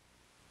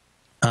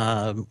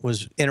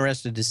was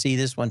interested to see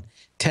this one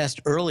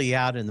test early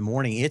out in the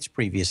morning its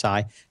previous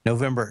high.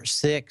 November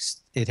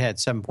 6th, it had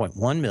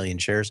 7.1 million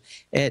shares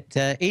at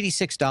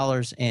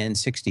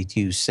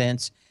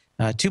 $86.62.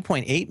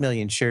 2.8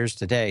 million shares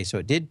today. So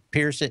it did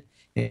pierce it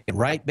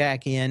right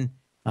back in.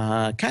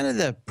 Kind of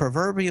the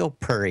proverbial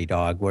prairie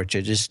dog, where it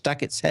just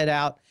stuck its head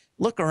out,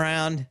 look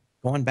around,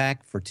 going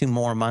back for 2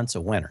 more months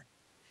of winter.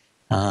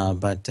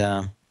 What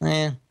can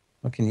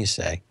you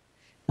say?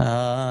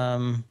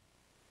 A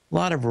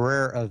lot of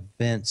rare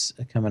events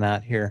coming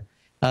out here.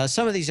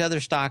 Some of these other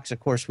stocks,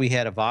 of course, we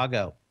had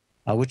Avago,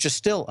 which is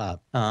still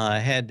up,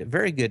 had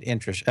very good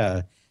interest,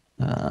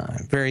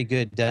 very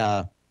good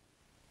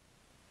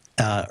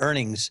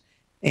earnings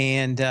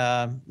And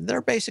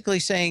they're basically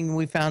saying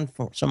we found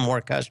some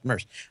more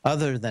customers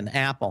other than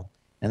Apple.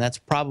 And that's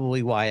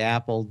probably why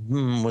Apple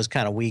was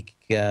kind of weak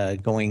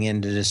going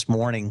into this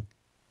morning.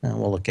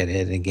 We'll look at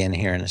it again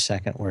here in a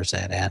second. Where's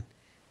that at?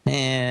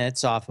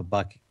 It's off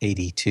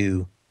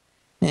 $1.82.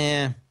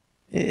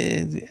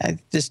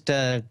 Just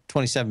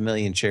 27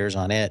 million shares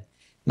on it.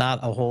 Not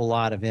a whole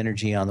lot of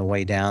energy on the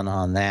way down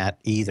on that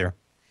either,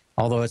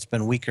 although it's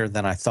been weaker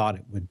than I thought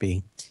it would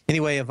be.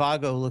 Anyway,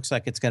 Avago looks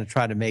like it's going to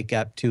try to make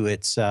up to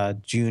its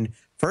June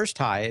 1st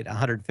high at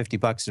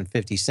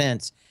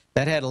 $150.50.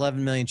 That had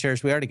 11 million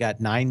shares. We already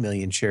got 9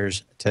 million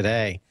shares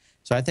today.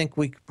 So I think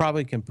we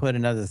probably can put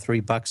another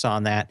 $3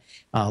 on that.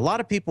 A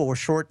lot of people were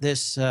short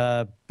this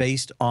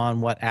based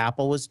on what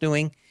Apple was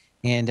doing.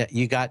 And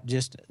you got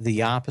just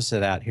the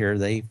opposite out here.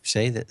 They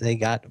say that they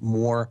got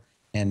more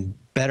and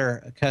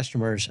better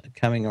customers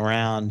coming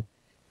around.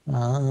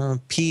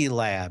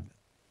 P-Lab,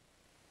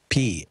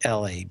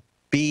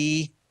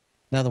 P-L-A-B,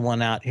 another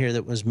one out here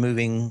that was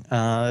moving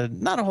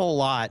not a whole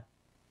lot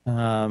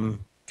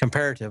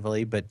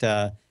comparatively,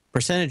 but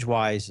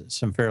percentage-wise,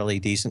 some fairly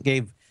decent.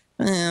 Gave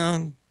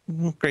a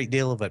great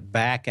deal of it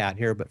back out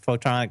here, but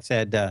Photonics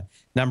had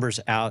numbers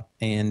out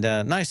and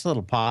nice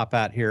little pop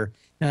out here.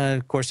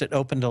 Of course, it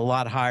opened a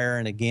lot higher,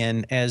 and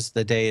again, as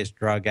the day is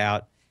drug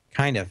out,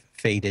 kind of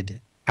faded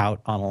out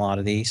on a lot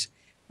of these.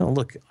 I'll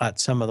look at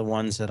some of the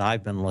ones that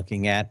I've been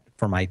looking at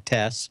for my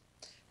tests.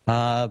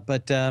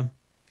 But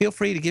feel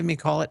free to give me a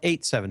call at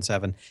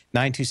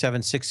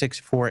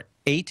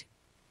 877-927-6648.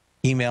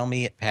 Email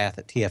me at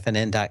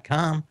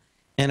path@tfnn.com.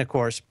 And, of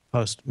course,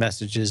 post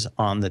messages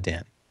on the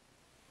den.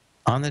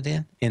 On the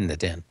den? In the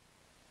den.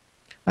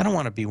 I don't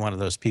want to be one of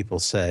those people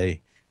say,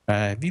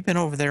 have you been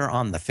over there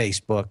on the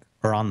Facebook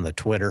or on the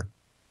Twitter?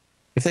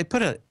 If they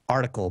put an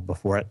article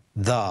before it,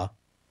 I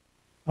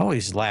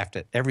always laughed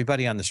at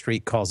everybody on the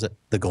street calls it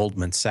the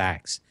Goldman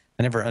Sachs.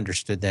 I never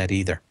understood that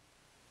either.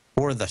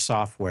 Or the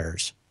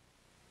softwares.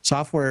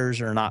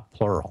 Softwares are not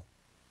plural.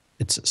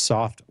 It's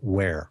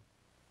software.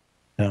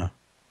 Now,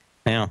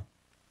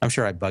 I'm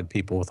sure I bug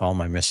people with all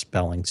my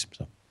misspellings.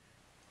 So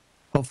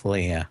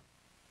hopefully,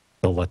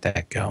 they'll let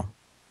that go.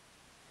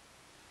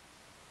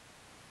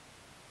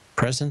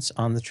 Presence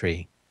on the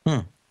tree.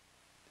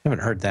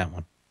 Haven't heard that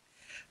one.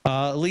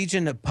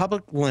 Legion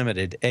Public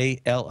Limited,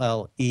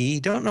 ALLE.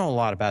 Don't know a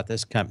lot about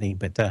this company,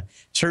 but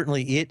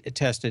certainly it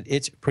tested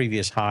its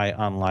previous high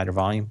on lighter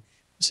volume.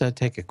 So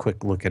take a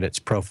quick look at its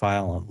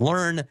profile and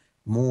learn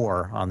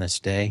more on this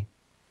day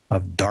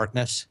of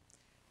darkness.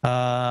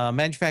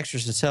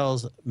 Manufactures and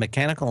sells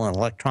mechanical and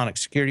electronic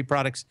security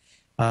products.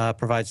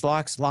 Provides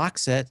locks, lock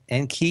set,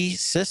 and key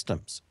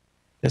systems.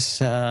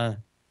 This, I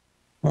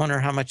wonder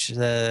how much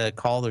the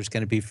call there's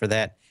going to be for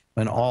that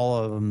when all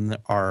of them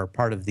are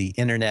part of the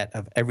Internet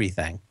of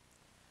Everything.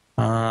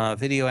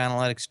 Video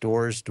analytics,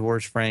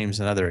 doors, frames,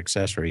 and other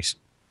accessories.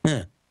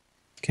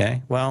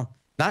 Okay, well,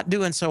 not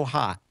doing so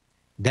hot.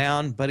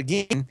 Down, but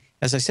again,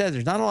 as I said,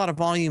 there's not a lot of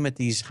volume at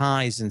these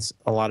highs in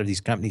a lot of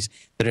these companies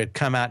that had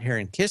come out here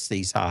and kissed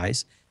these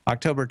highs.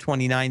 October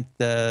 29th,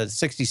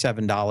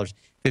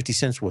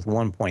 $67.50 with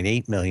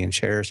 1.8 million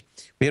shares.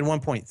 We had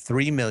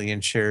 1.3 million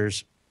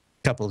shares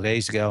a couple of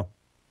days ago.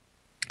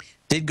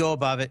 Did go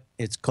above it.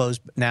 It's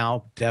closed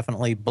now,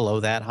 definitely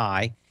below that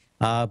high.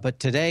 But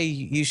today,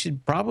 you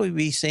should probably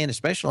be seeing,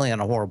 especially on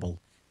a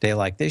horrible day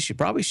like this, you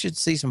probably should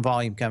see some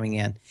volume coming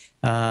in.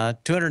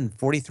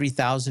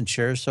 243,000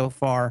 shares so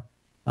far.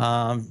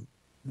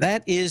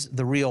 That is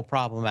the real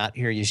problem out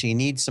here. You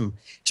need some,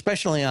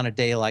 especially on a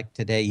day like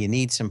today, you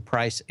need some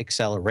price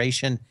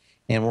acceleration.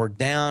 And we're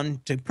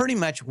down to pretty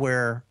much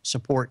where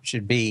support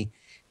should be.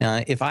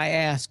 If I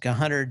ask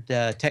 100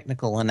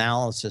 technical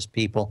analysis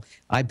people,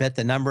 I bet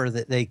the number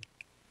that they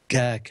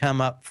come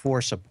up for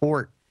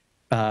support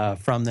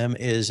from them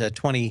is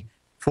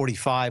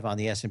 2045 on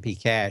the S&P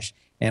cash.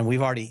 And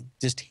we've already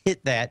just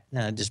hit that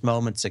just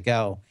moments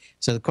ago.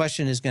 So the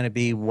question is going to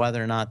be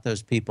whether or not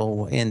those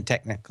people in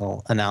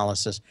technical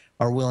analysis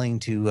are willing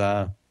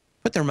to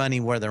put their money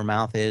where their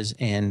mouth is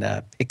and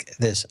pick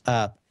this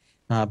up.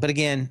 But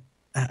again,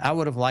 I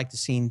would have liked to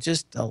seen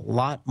just a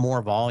lot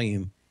more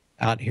volume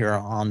out here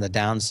on the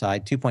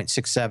downside,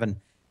 2.67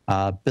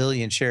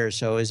 billion shares.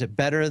 So is it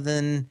better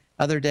than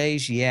other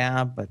days?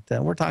 Yeah, but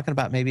we're talking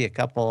about maybe a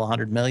couple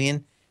 100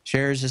 million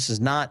shares. This is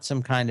not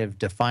some kind of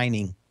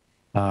defining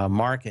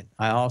market.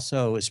 I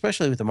also,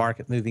 especially with the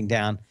market moving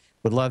down,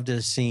 would love to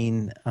have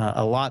seen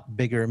a lot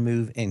bigger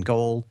move in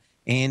gold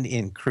and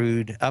in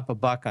crude, up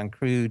 $1 on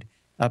crude,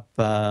 up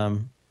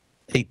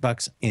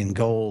 $8 in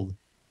gold.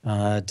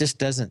 Just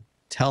doesn't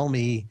tell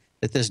me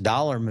that this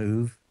dollar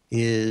move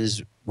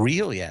is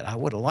real yet. I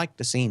would have liked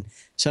to seen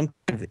some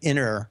kind of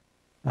inner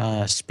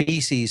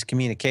species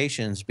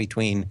communications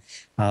between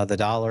the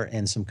dollar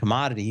and some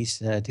commodities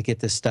to get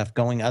this stuff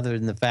going, other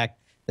than the fact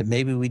that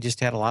maybe we just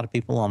had a lot of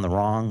people on the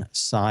wrong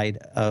side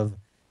of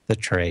the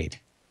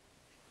trade.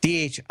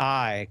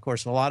 DHI, of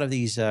course, a lot of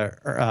these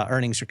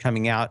earnings are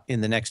coming out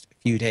in the next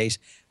few days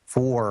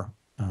for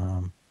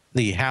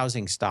the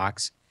housing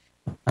stocks.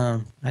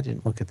 I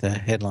didn't look at the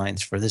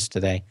headlines for this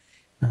today.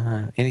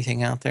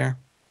 Anything out there?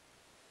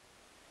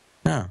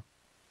 No.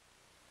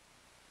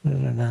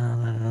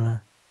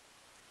 On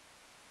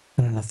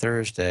a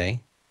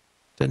Thursday.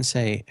 Doesn't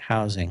say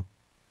housing.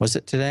 Was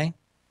it today?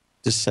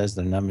 Just says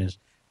the numbers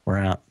were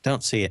out.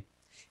 Don't see it.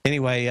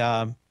 Anyway,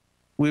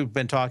 we've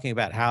been talking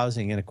about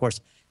housing, and of course,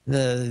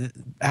 the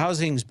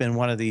housing's been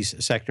one of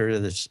these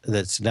sectors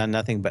that's done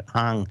nothing but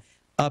hung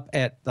up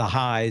at the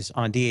highs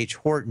on D.H.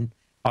 Horton,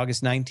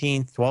 August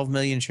 19th, 12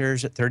 million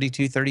shares at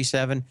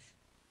 32.37.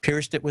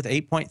 Pierced it with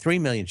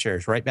 8.3 million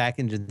shares, right back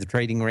into the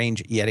trading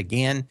range yet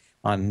again.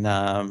 Went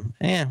to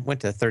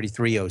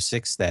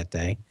 33.06 that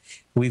day.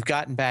 We've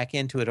gotten back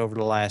into it over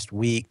the last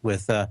week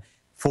with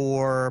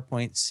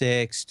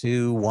 4.6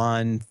 to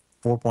 1,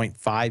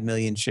 4.5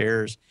 million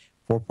shares,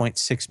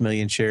 4.6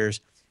 million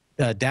shares.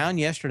 Down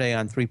yesterday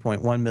on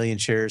 3.1 million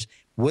shares.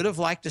 Would have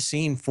liked to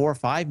seen 4 or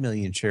 5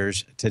 million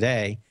shares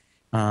today.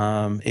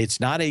 It's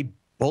not a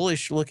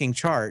bullish looking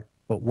chart,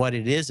 but what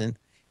it isn't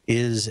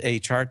is a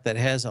chart that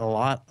has a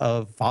lot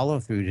of follow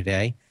through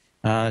today.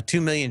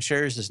 2 million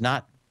shares is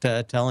not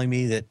telling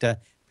me that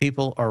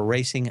people are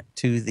racing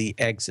to the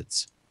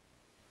exits,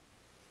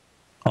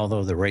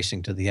 although they're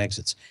racing to the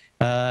exits.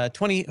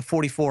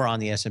 2044 on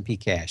the S&P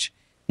cash,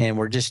 and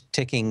we're just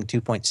ticking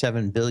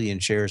 2.7 billion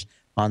shares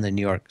on the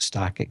New York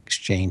Stock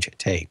Exchange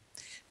tape.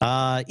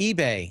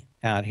 eBay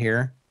out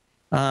here.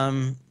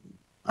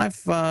 I've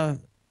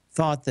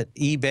thought that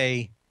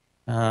eBay,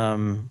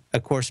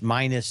 of course,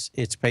 minus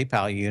its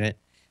PayPal unit,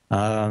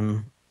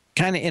 kind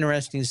of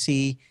interesting to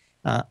see.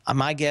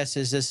 My guess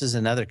is this is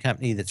another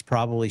company that's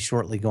probably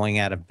shortly going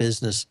out of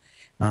business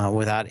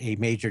without a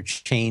major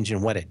change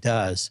in what it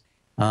does.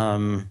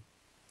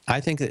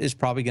 I think that it's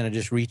probably going to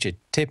just reach a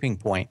tipping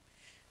point.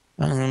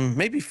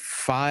 Maybe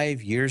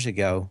 5 years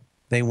ago,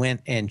 they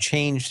went and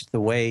changed the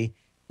way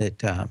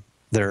that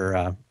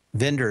their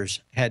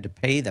vendors had to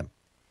pay them.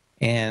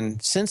 And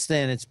since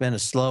then, it's been a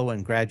slow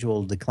and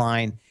gradual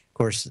decline. Of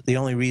course, the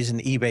only reason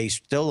eBay's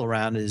still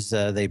around is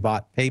they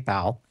bought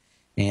PayPal.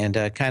 And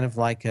kind of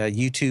like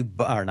YouTube,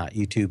 or not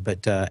YouTube,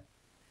 but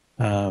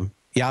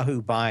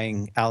Yahoo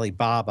buying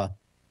Alibaba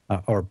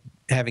or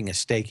having a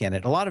stake in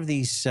it. A lot of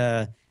these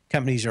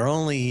companies are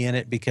only in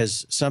it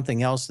because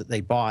something else that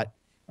they bought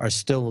are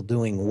still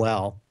doing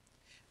well.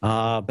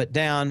 But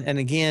down, and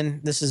again,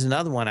 this is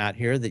another one out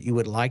here that you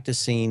would like to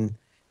see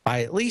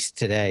by at least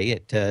today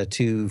at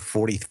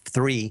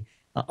 243.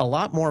 A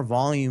lot more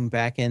volume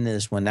back in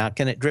this one. Now,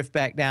 can it drift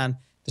back down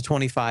to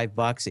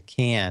 $25? It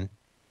can.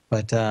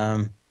 But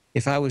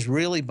if I was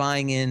really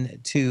buying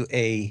into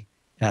a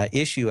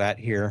issue out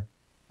here,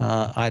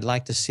 I'd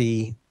like to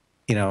see,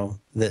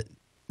 that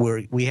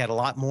we had a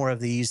lot more of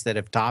these that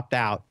have topped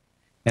out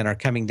and are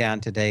coming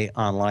down today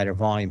on lighter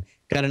volume.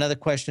 Got another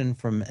question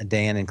from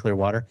Dan in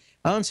Clearwater.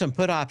 I own some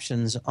put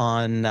options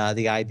on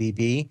the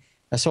IBB.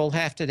 I sold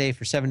half today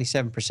for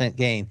 77%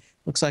 gain.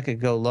 Looks like it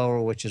could go lower,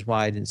 which is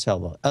why I didn't sell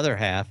the other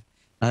half.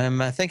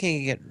 I'm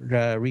thinking it could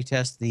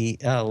retest the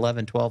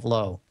 11-12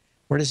 low.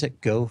 Where does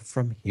it go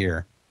from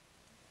here?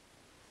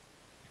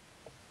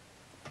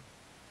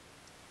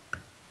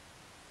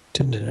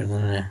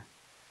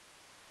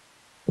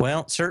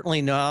 Well,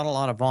 certainly not a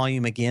lot of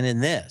volume again in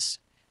this.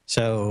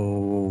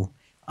 So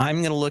I'm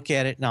going to look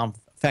at it. Now, in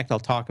fact, I'll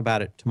talk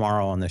about it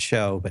tomorrow on the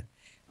show. But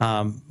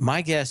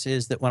my guess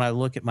is that when I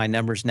look at my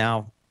numbers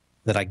now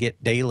that I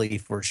get daily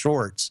for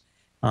shorts,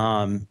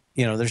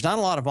 there's not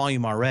a lot of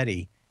volume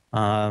already.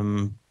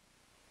 Normally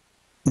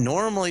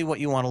what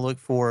you want to look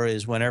for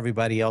is when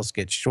everybody else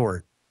gets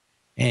short.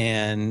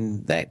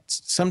 And that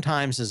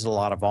sometimes is a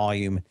lot of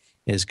volume,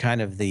 is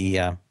kind of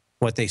the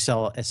what they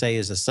say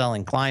is a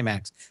selling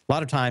climax. A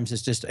lot of times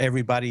it's just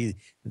everybody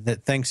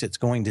that thinks it's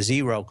going to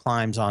zero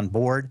climbs on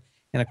board.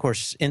 And, of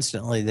course,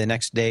 instantly the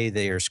next day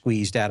they are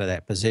squeezed out of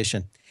that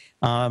position.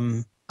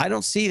 I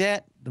don't see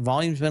that. The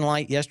volume's been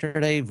light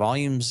yesterday.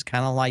 Volume's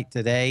kind of light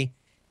today.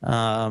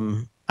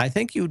 I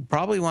think you'd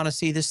probably want to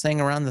see this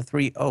thing around the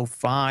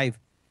 305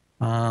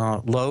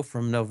 low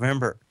from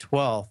November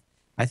 12th.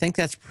 I think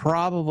that's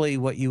probably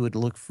what you would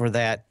look for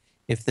that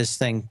if this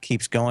thing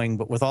keeps going.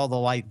 But with all the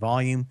light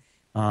volume,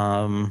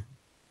 I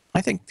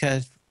think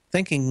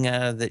thinking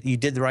that you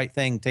did the right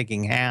thing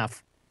taking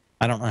half.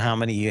 I don't know how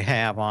many you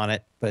have on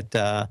it, but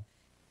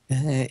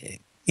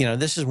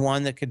this is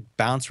one that could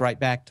bounce right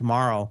back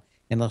tomorrow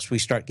unless we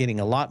start getting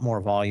a lot more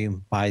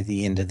volume by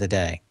the end of the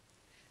day.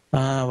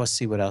 Let's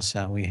see what else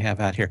we have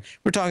out here.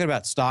 We're talking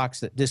about stocks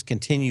that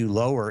discontinue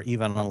lower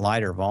even on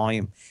lighter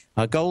volume.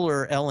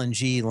 Golar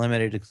LNG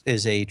Limited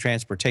is a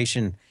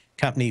transportation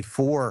company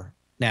for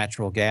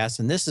natural gas,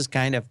 and this is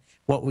kind of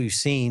what we've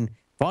seen.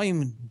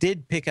 Volume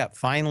did pick up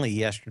finally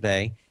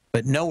yesterday,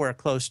 but nowhere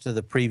close to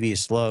the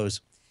previous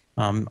lows.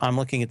 I'm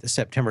looking at the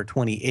September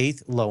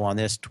 28th low on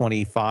this,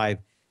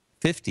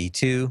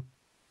 25.52.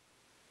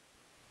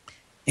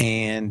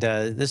 And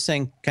this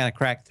thing kind of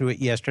cracked through it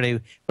yesterday,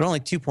 but only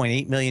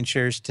 2.8 million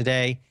shares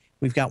today.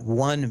 We've got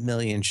 1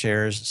 million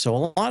shares. So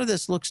a lot of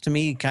this looks to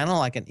me kind of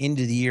like an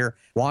end-of-the-year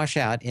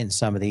washout in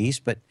some of these.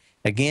 But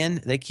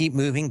again, they keep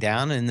moving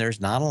down, and there's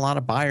not a lot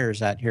of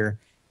buyers out here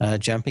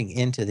jumping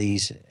into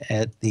these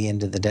at the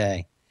end of the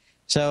day.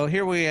 So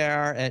here we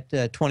are at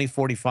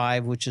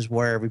 2045, which is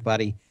where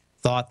everybody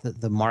thought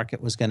that the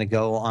market was going to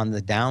go on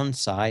the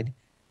downside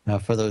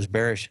for those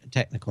bearish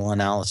technical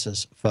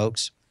analysis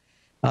folks.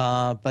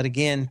 But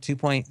again,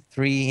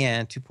 2.3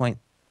 and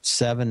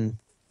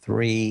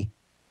 2.73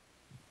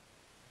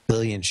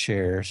 billion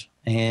shares.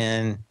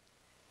 And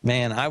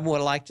man, I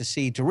would like to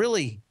see, to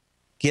really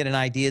get an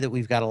idea that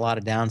we've got a lot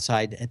of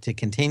downside to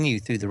continue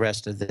through the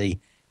rest of the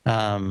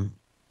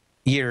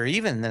year,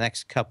 even the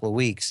next couple of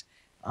weeks.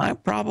 I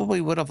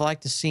probably would have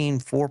liked to seen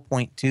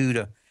 4.2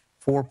 to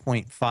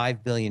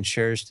 4.5 billion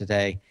shares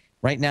today.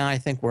 Right now, I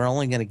think we're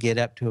only going to get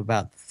up to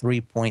about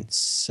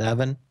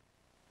 3.7,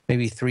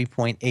 maybe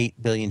 3.8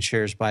 billion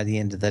shares by the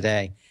end of the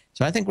day.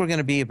 So I think we're going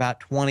to be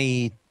about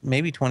 20,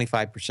 maybe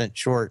 25%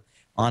 short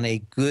on a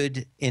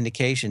good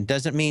indication.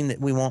 Doesn't mean that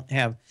we won't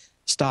have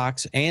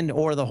stocks and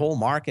or the whole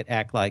market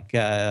act like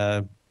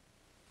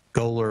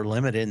Golar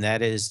Limited, and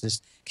that is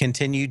just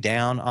continue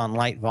down on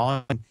light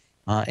volume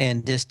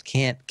and just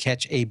can't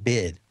catch a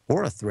bid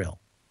or a thrill.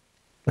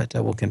 But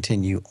we'll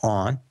continue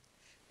on.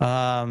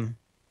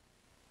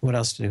 What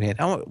else did we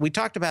have? We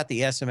talked about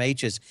the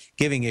SMHs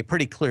giving a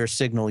pretty clear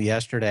signal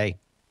yesterday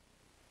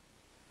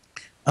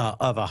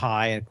of a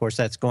high. And of course,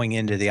 that's going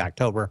into the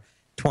October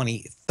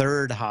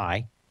 23rd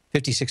high,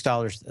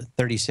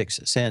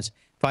 $56.36,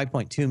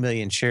 5.2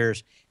 million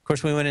shares. Of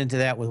course, we went into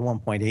that with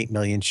 1.8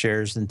 million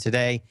shares. And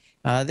today,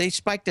 they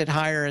spiked it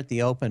higher at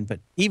the open. But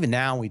even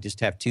now, we just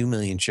have 2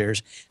 million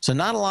shares. So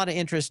not a lot of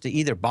interest to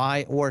either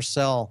buy or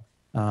sell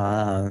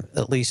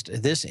at least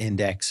this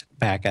index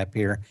back up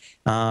here.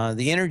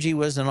 The energy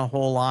wasn't a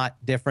whole lot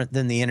different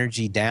than the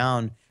energy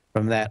down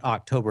from that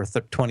October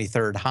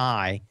 23rd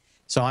high.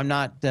 So I'm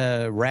not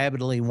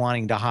rapidly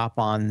wanting to hop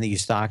on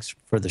these stocks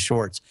for the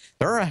shorts.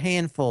 There are a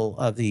handful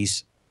of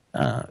these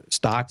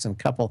stocks and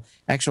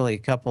actually a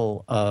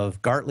couple of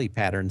Gartley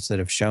patterns that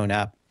have shown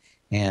up.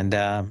 And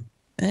I'm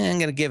going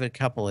to give it a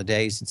couple of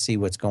days and see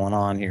what's going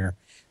on here.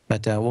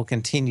 But we'll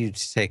continue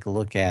to take a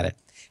look at it.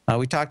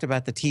 We talked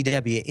about the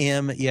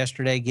TWM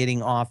yesterday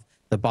getting off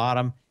the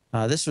bottom.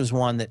 This was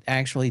one that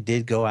actually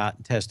did go out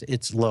and test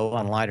its low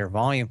on lighter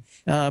volume,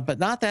 but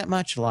not that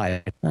much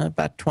light,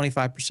 about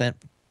 25%.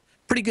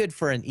 Pretty good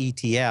for an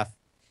ETF.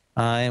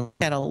 And we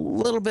had a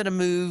little bit of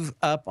move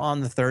up on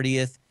the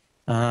 30th,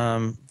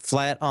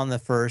 flat on the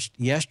 1st.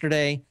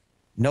 Yesterday,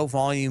 no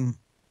volume,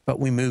 but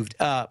we moved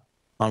up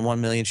on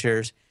 1 million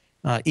shares.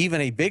 Even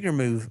a bigger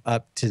move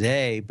up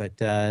today, but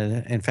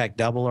in fact,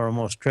 double or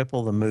almost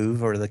triple the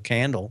move or the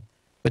candle,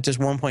 but just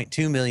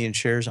 1.2 million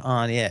shares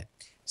on it.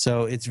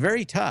 So it's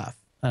very tough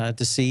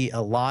to see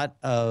a lot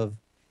of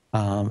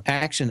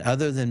action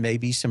other than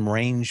maybe some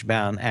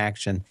range-bound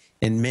action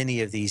in many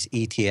of these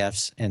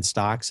ETFs and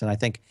stocks. And I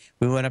think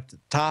we went up to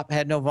the top,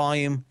 had no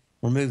volume.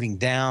 We're moving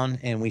down,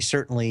 and we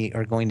certainly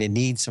are going to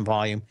need some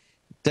volume.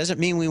 Doesn't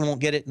mean we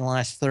won't get it in the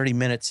last 30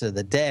 minutes of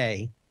the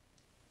day,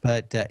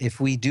 but if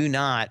we do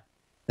not,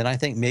 then I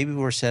think maybe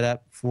we're set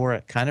up for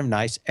a kind of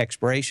nice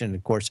expiration.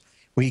 Of course,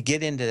 we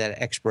get into that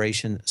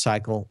expiration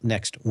cycle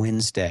next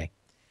Wednesday.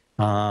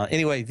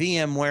 Anyway,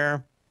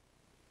 VMware,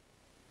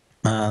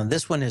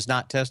 this one has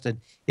not tested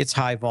its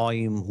high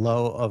volume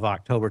low of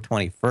October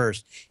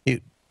 21st.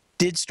 It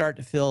did start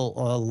to fill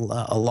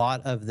a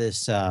lot of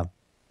this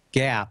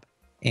gap.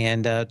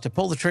 And to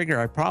pull the trigger,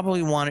 I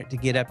probably want it to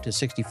get up to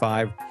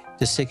 65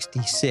 to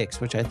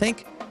 66, which I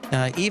think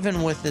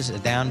even with this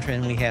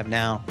downtrend we have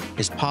now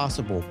is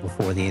possible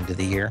before the end of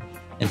the year.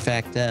 In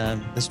fact,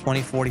 this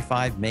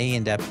 2045 may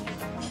end up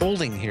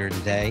holding here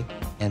today,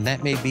 and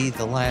that may be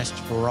the last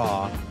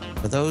hurrah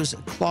for those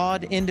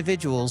clawed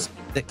individuals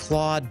that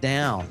clawed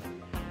down.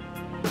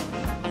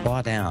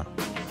 Claw down.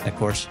 And of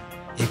course,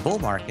 a bull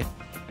market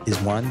is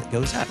one that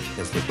goes up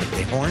because they put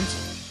their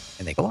horns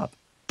and they go up.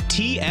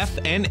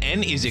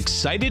 TFNN is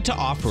excited to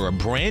offer a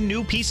brand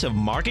new piece of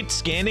market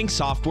scanning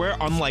software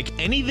unlike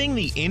anything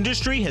the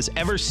industry has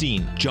ever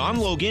seen. John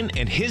Logan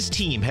and his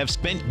team have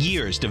spent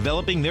years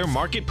developing their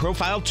market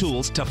profile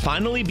tools to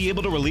finally be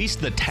able to release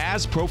the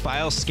TAS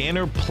Profile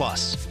Scanner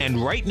Plus. And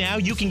right now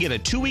you can get a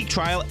 2-week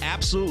trial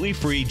absolutely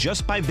free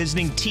just by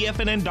visiting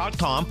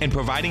TFNN.com and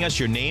providing us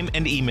your name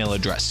and email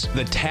address.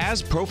 The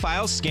TAS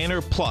Profile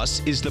Scanner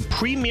Plus is the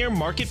premier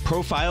market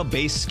profile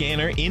based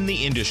scanner in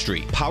the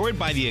industry. Powered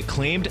by the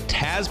acclaimed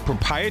TAS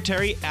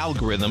proprietary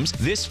algorithms,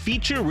 this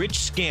feature-rich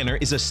scanner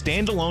is a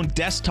standalone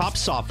desktop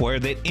software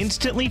that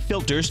instantly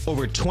filters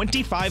over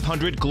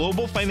 2,500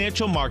 global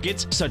financial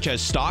markets such as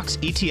stocks,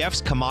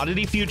 ETFs,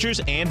 commodity futures,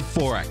 and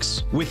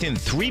Forex. Within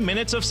 3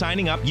 minutes of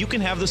signing up, you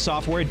can have the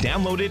software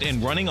downloaded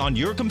and running on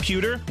your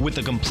computer with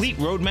a complete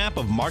roadmap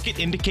of market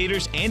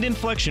indicators and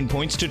inflection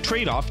points to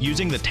trade off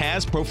using the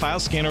TAS Profile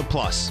Scanner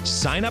Plus.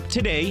 Sign up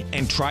today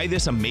and try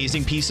this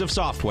amazing piece of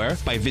software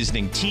by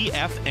visiting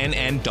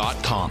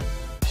TFNN.com.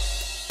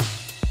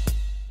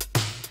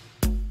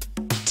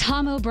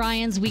 Tom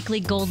O'Brien's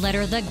weekly gold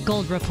letter, The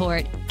Gold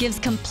Report, gives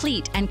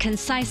complete and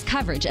concise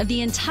coverage of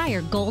the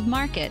entire gold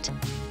market.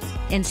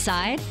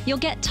 Inside, you'll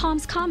get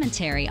Tom's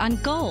commentary on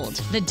gold,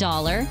 the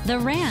dollar, the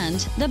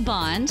rand, the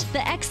bond, the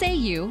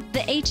XAU,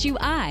 the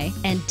HUI,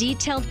 and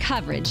detailed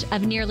coverage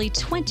of nearly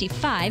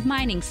 25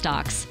 mining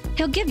stocks.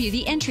 He'll give you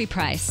the entry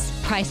price,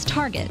 price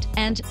target,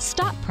 and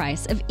stop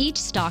price of each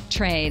stock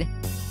trade.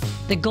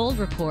 The Gold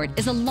Report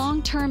is a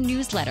long-term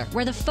newsletter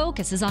where the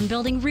focus is on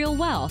building real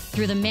wealth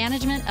through the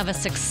management of a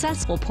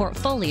successful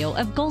portfolio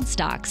of gold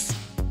stocks.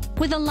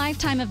 With a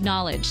lifetime of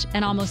knowledge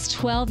and almost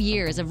 12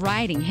 years of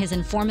writing his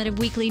informative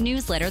weekly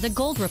newsletter, The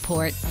Gold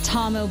Report,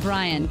 Tom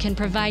O'Brien can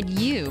provide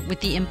you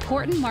with the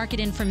important market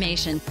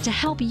information to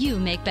help you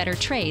make better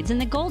trades in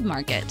the gold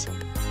market.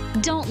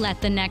 Don't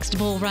let the next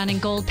bull run in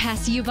gold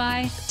pass you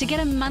by. To get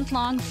a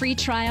month-long free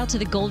trial to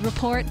the Gold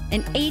Report,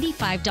 an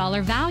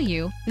 $85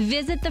 value,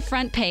 visit the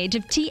front page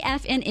of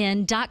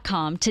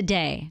TFNN.com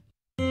today.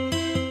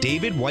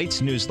 David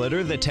White's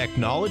newsletter, The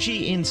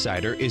Technology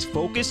Insider, is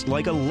focused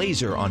like a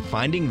laser on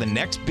finding the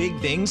next big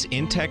things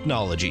in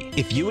technology.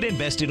 If you had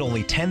invested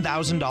only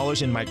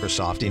 $10,000 in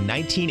Microsoft in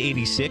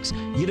 1986,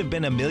 you'd have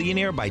been a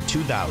millionaire by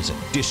 2000.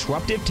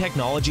 Disruptive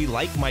technology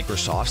like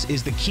Microsoft's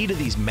is the key to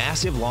these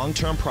massive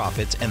long-term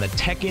profits, and the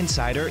Tech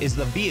Insider is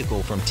the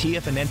vehicle from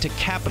TFNN to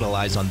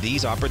capitalize on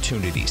these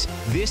opportunities.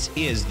 This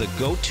is the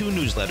go-to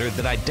newsletter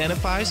that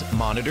identifies,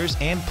 monitors,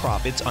 and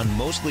profits on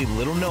mostly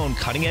little-known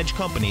cutting-edge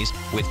companies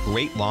with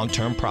great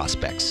long-term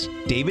prospects.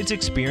 David's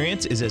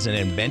experience is as an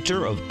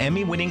inventor of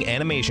Emmy-winning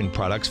animation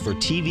products for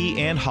TV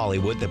and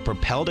Hollywood that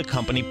propelled a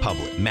company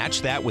public.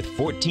 Match that with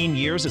 14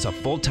 years as a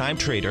full-time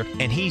trader,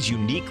 and he's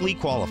uniquely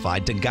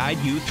qualified to guide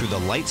you through the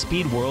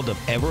light-speed world of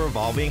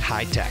ever-evolving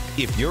high-tech.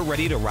 If you're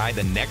ready to ride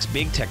the next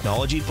big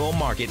technology bull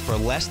market for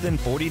less than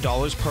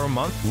 $40 per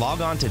month,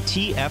 log on to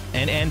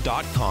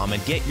TFNN.com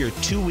and get your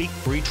 2-week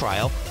free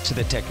trial to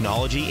the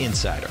Technology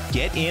Insider.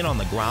 Get in on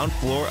the ground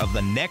floor of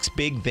the next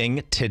big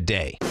thing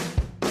today.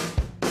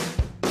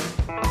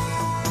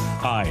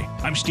 Hi,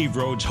 I'm Steve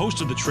Rhodes,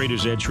 host of the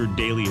Trader's Edge heard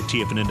daily at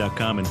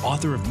TFNN.com and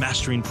author of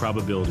Mastering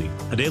Probability,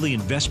 a daily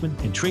investment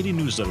and trading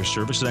newsletter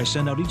service that I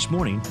send out each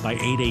morning by 8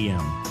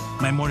 a.m.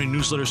 My morning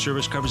newsletter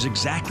service covers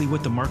exactly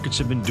what the markets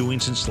have been doing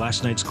since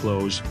last night's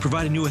close,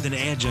 providing you with an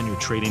edge on your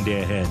trading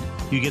day ahead.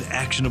 You get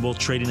actionable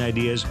trading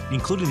ideas,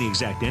 including the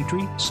exact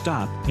entry,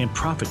 stop, and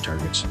profit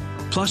targets.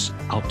 Plus,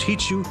 I'll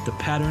teach you the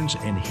patterns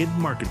and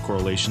hidden market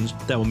correlations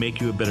that will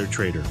make you a better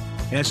trader.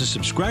 As a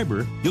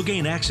subscriber, you'll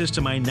gain access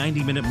to my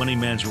 90-minute money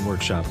management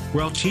workshop,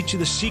 where I'll teach you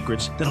the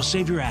secrets that'll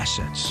save your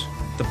assets.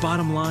 The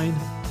bottom line,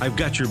 I've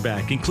got your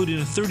back, including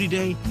a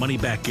 30-day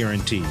money-back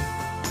guarantee.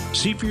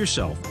 See for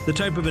yourself the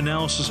type of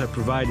analysis I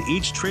provide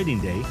each trading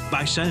day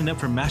by signing up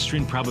for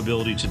Mastering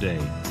Probability today.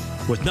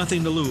 With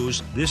nothing to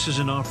lose, this is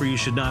an offer you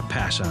should not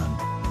pass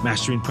on.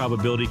 Mastering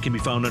Probability can be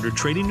found under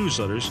Trading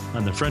Newsletters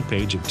on the front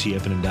page of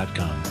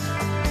TFNN.com.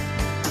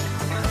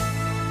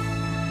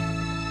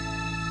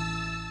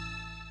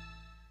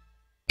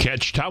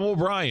 Catch Tom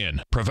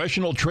O'Brien,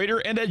 professional trader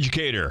and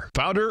educator,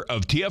 founder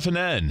of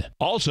TFNN.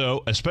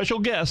 Also, a special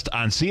guest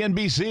on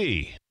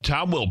CNBC.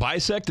 Tom will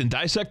bisect and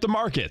dissect the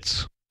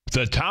markets.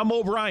 The Tom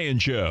O'Brien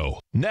Show,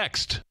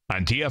 next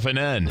on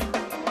TFNN.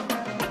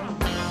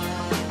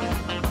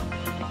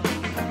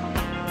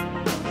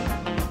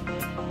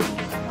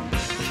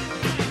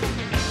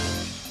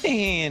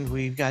 And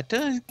we've got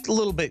a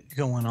little bit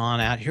going on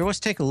out here.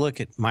 Let's take a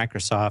look at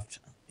Microsoft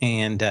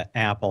and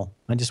Apple.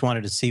 I just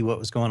wanted to see what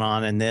was going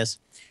on in this.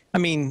 I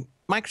mean,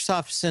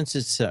 Microsoft, since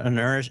its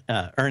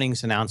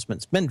earnings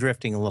announcement's been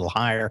drifting a little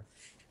higher.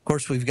 Of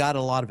course, we've got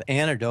a lot of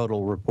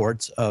anecdotal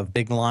reports of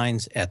big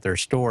lines at their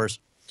stores.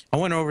 I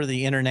went over to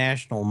the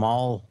International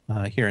Mall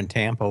here in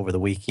Tampa over the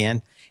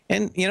weekend,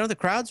 and, you know, the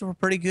crowds were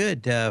pretty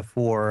good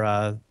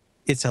for,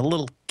 it's a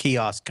little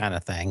kiosk kind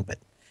of thing, but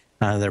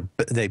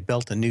they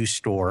built a new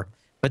store.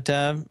 But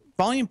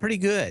volume pretty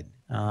good.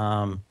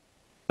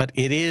 But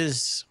it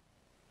is,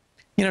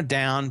 you know,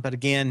 down. But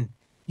again,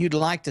 you'd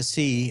like to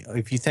see,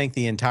 if you think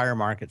the entire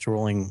market's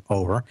rolling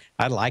over,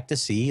 I'd like to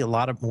see a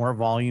lot of more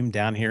volume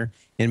down here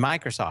in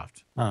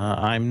Microsoft.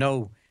 I'm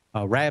no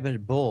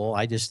rabid bull.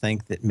 I just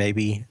think that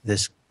maybe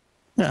this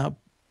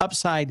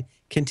upside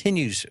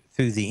continues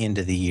through the end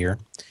of the year.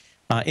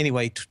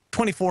 Anyway,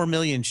 24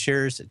 million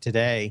shares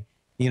today.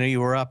 You know, you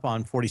were up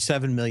on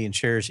 47 million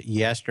shares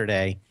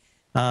yesterday.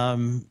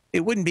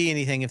 It wouldn't be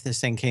anything if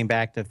this thing came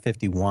back to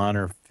 51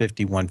 or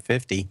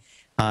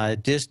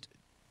 51.50. Just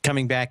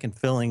coming back and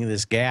filling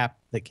this gap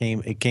that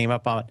came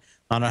up on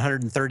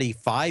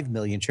 135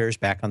 million shares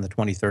back on the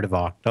 23rd of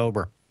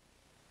October.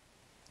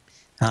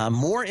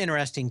 More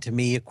interesting to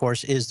me, of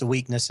course, is the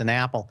weakness in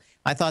Apple.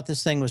 I thought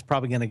this thing was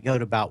probably going to go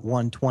to about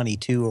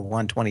 122 or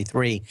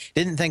 123.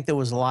 Didn't think there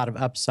was a lot of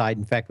upside.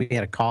 In fact, we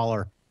had a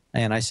caller,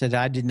 and I said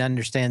I didn't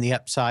understand the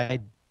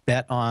upside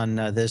bet on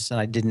this, and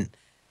I didn't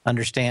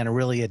understand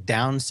really a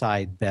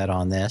downside bet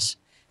on this.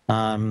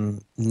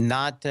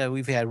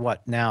 We've had,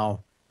 what,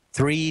 now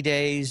 3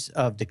 days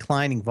of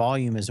declining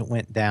volume as it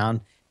went down.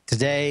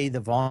 Today,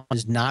 the volume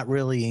is not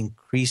really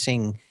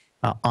increasing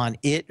on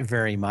it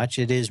very much.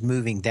 It is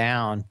moving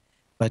down,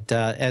 But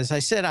as I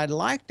said, I'd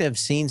like to have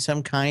seen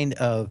some kind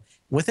of,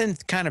 within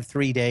kind of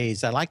 3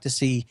 days, I'd like to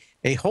see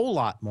a whole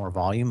lot more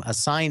volume, a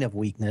sign of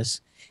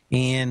weakness.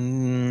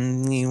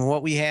 And you know,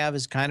 what we have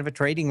is kind of a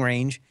trading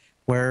range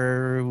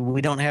where we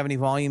don't have any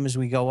volume as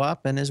we go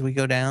up, and as we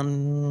go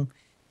down,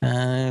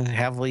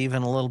 have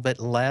even a little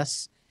bit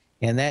less.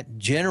 And that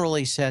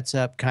generally sets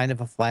up kind of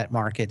a flat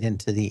market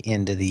into the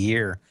end of the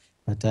year.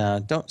 But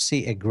don't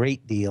see a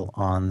great deal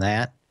on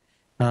that.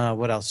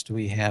 What else do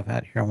we have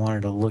out here? I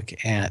wanted to look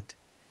at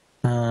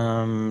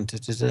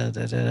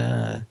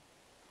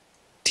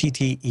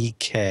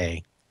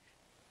TTEK.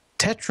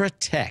 Tetra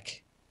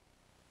Tech.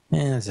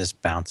 It's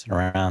just bouncing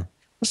around.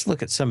 Let's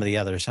look at some of the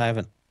others. I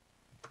haven't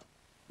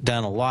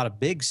done a lot of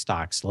big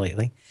stocks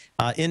lately.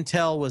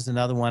 Intel was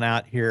another one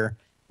out here.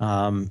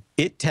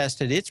 It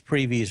tested its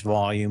previous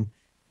volume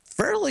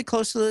fairly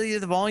close to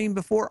the volume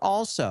before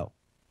also.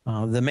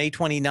 The May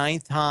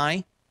 29th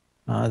high,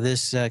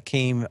 this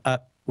came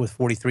up with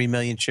 43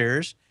 million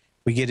shares.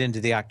 We get into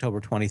the October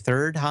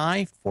 23rd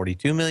high,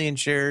 42 million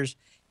shares.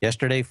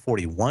 Yesterday,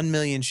 41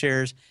 million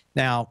shares.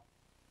 Now,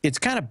 it's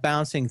kind of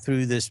bouncing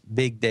through this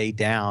big day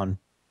down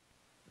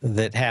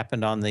that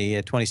happened on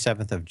the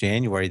 27th of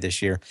January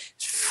this year.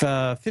 It's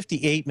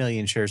 58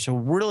 million shares. So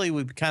really,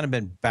 we've kind of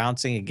been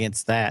bouncing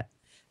against that.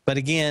 But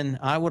again,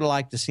 I would have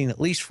liked to have seen at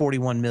least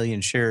 41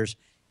 million shares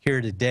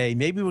here today.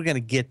 Maybe we're going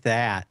to get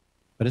that.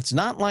 But it's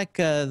not like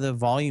the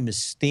volume is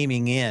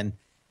steaming in.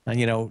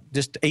 You know,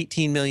 just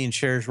 18 million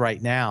shares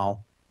right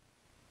now.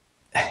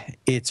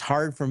 It's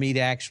hard for me to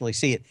actually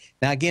see it.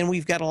 Now, again,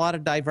 we've got a lot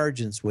of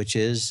divergence, which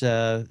is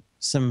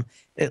some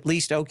at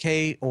least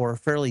okay or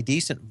fairly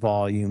decent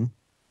volume,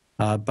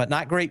 but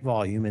not great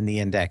volume in the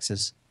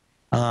indexes.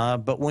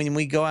 But when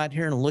we go out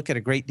here and look at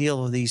a great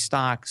deal of these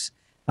stocks,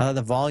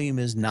 the volume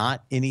is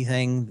not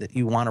anything that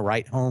you want to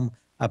write home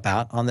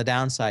about on the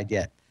downside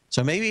yet.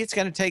 So maybe it's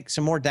going to take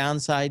some more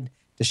downside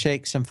to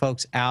shake some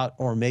folks out,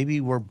 or maybe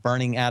we're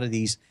burning out of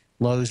these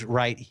lows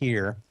right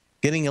here,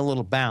 getting a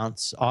little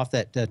bounce off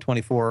that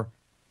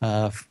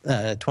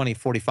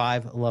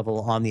 2045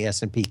 level on the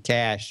S&P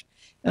cash.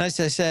 And as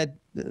I said,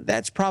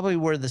 that's probably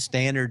where the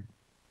standard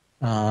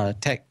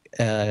tech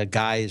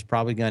guy is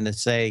probably going to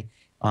say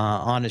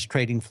on his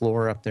trading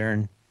floor up there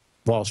in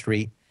Wall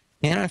Street,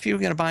 you know, if you were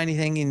going to buy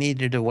anything, you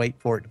needed to wait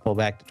for it to pull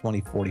back to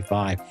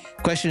 2045.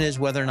 Question is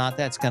whether or not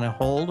that's going to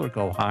hold or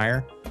go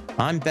higher.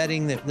 I'm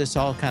betting that this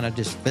all kind of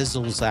just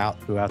fizzles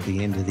out throughout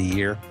the end of the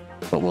year,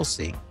 but we'll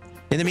see.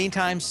 In the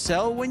meantime,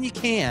 sell when you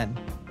can,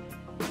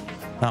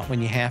 not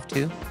when you have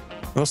to.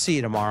 We'll see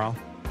you tomorrow.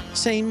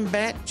 Same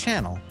bat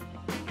channel,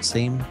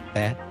 same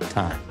bat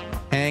time.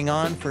 Hang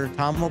on for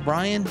Tom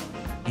O'Brien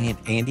and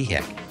Andy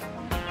Heck.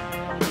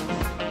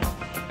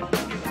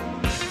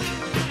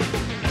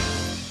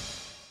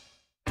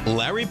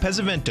 Larry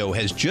Pesavento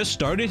has just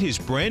started his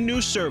brand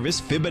new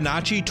service,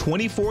 Fibonacci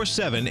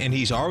 24/7, and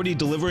he's already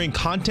delivering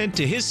content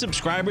to his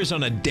subscribers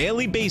on a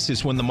daily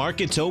basis when the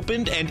market's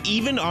opened and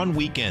even on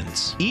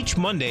weekends. Each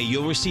Monday,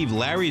 you'll receive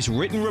Larry's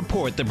written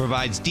report that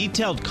provides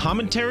detailed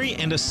commentary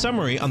and a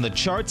summary on the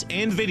charts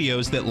and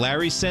videos that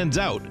Larry sends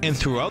out. And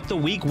throughout the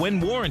week, when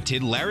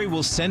warranted, Larry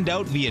will send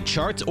out via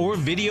charts or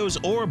videos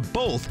or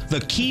both the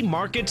key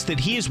markets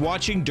that he is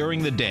watching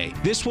during the day.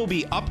 This will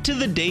be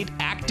up-to-the-date,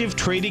 active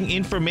trading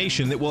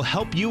information that will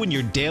help you in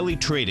your daily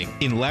trading.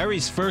 In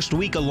Larry's first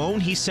week alone,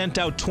 he sent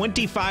out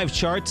 25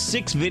 charts,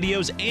 6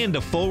 videos, and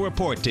a full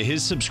report to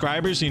his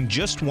subscribers in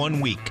just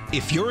 1 week.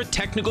 If you're a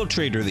technical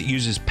trader that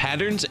uses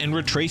patterns and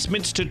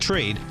retracements to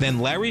trade, then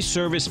Larry's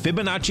service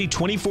Fibonacci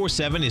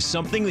 24/7 is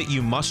something that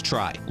you must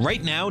try.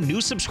 Right now, new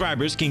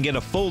subscribers can get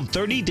a full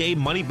 30-day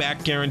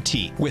money-back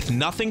guarantee. With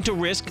nothing to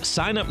risk,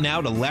 sign up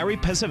now to Larry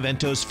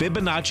Pesavento's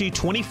Fibonacci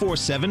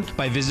 24/7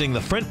 by visiting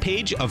the front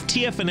page of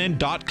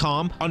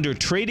TFNN.com under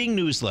Trading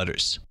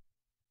Newsletters.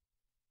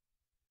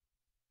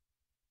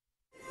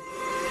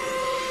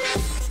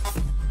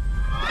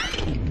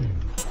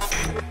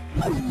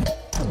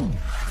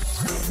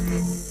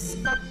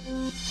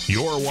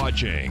 You're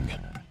watching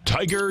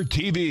Tiger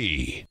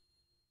TV.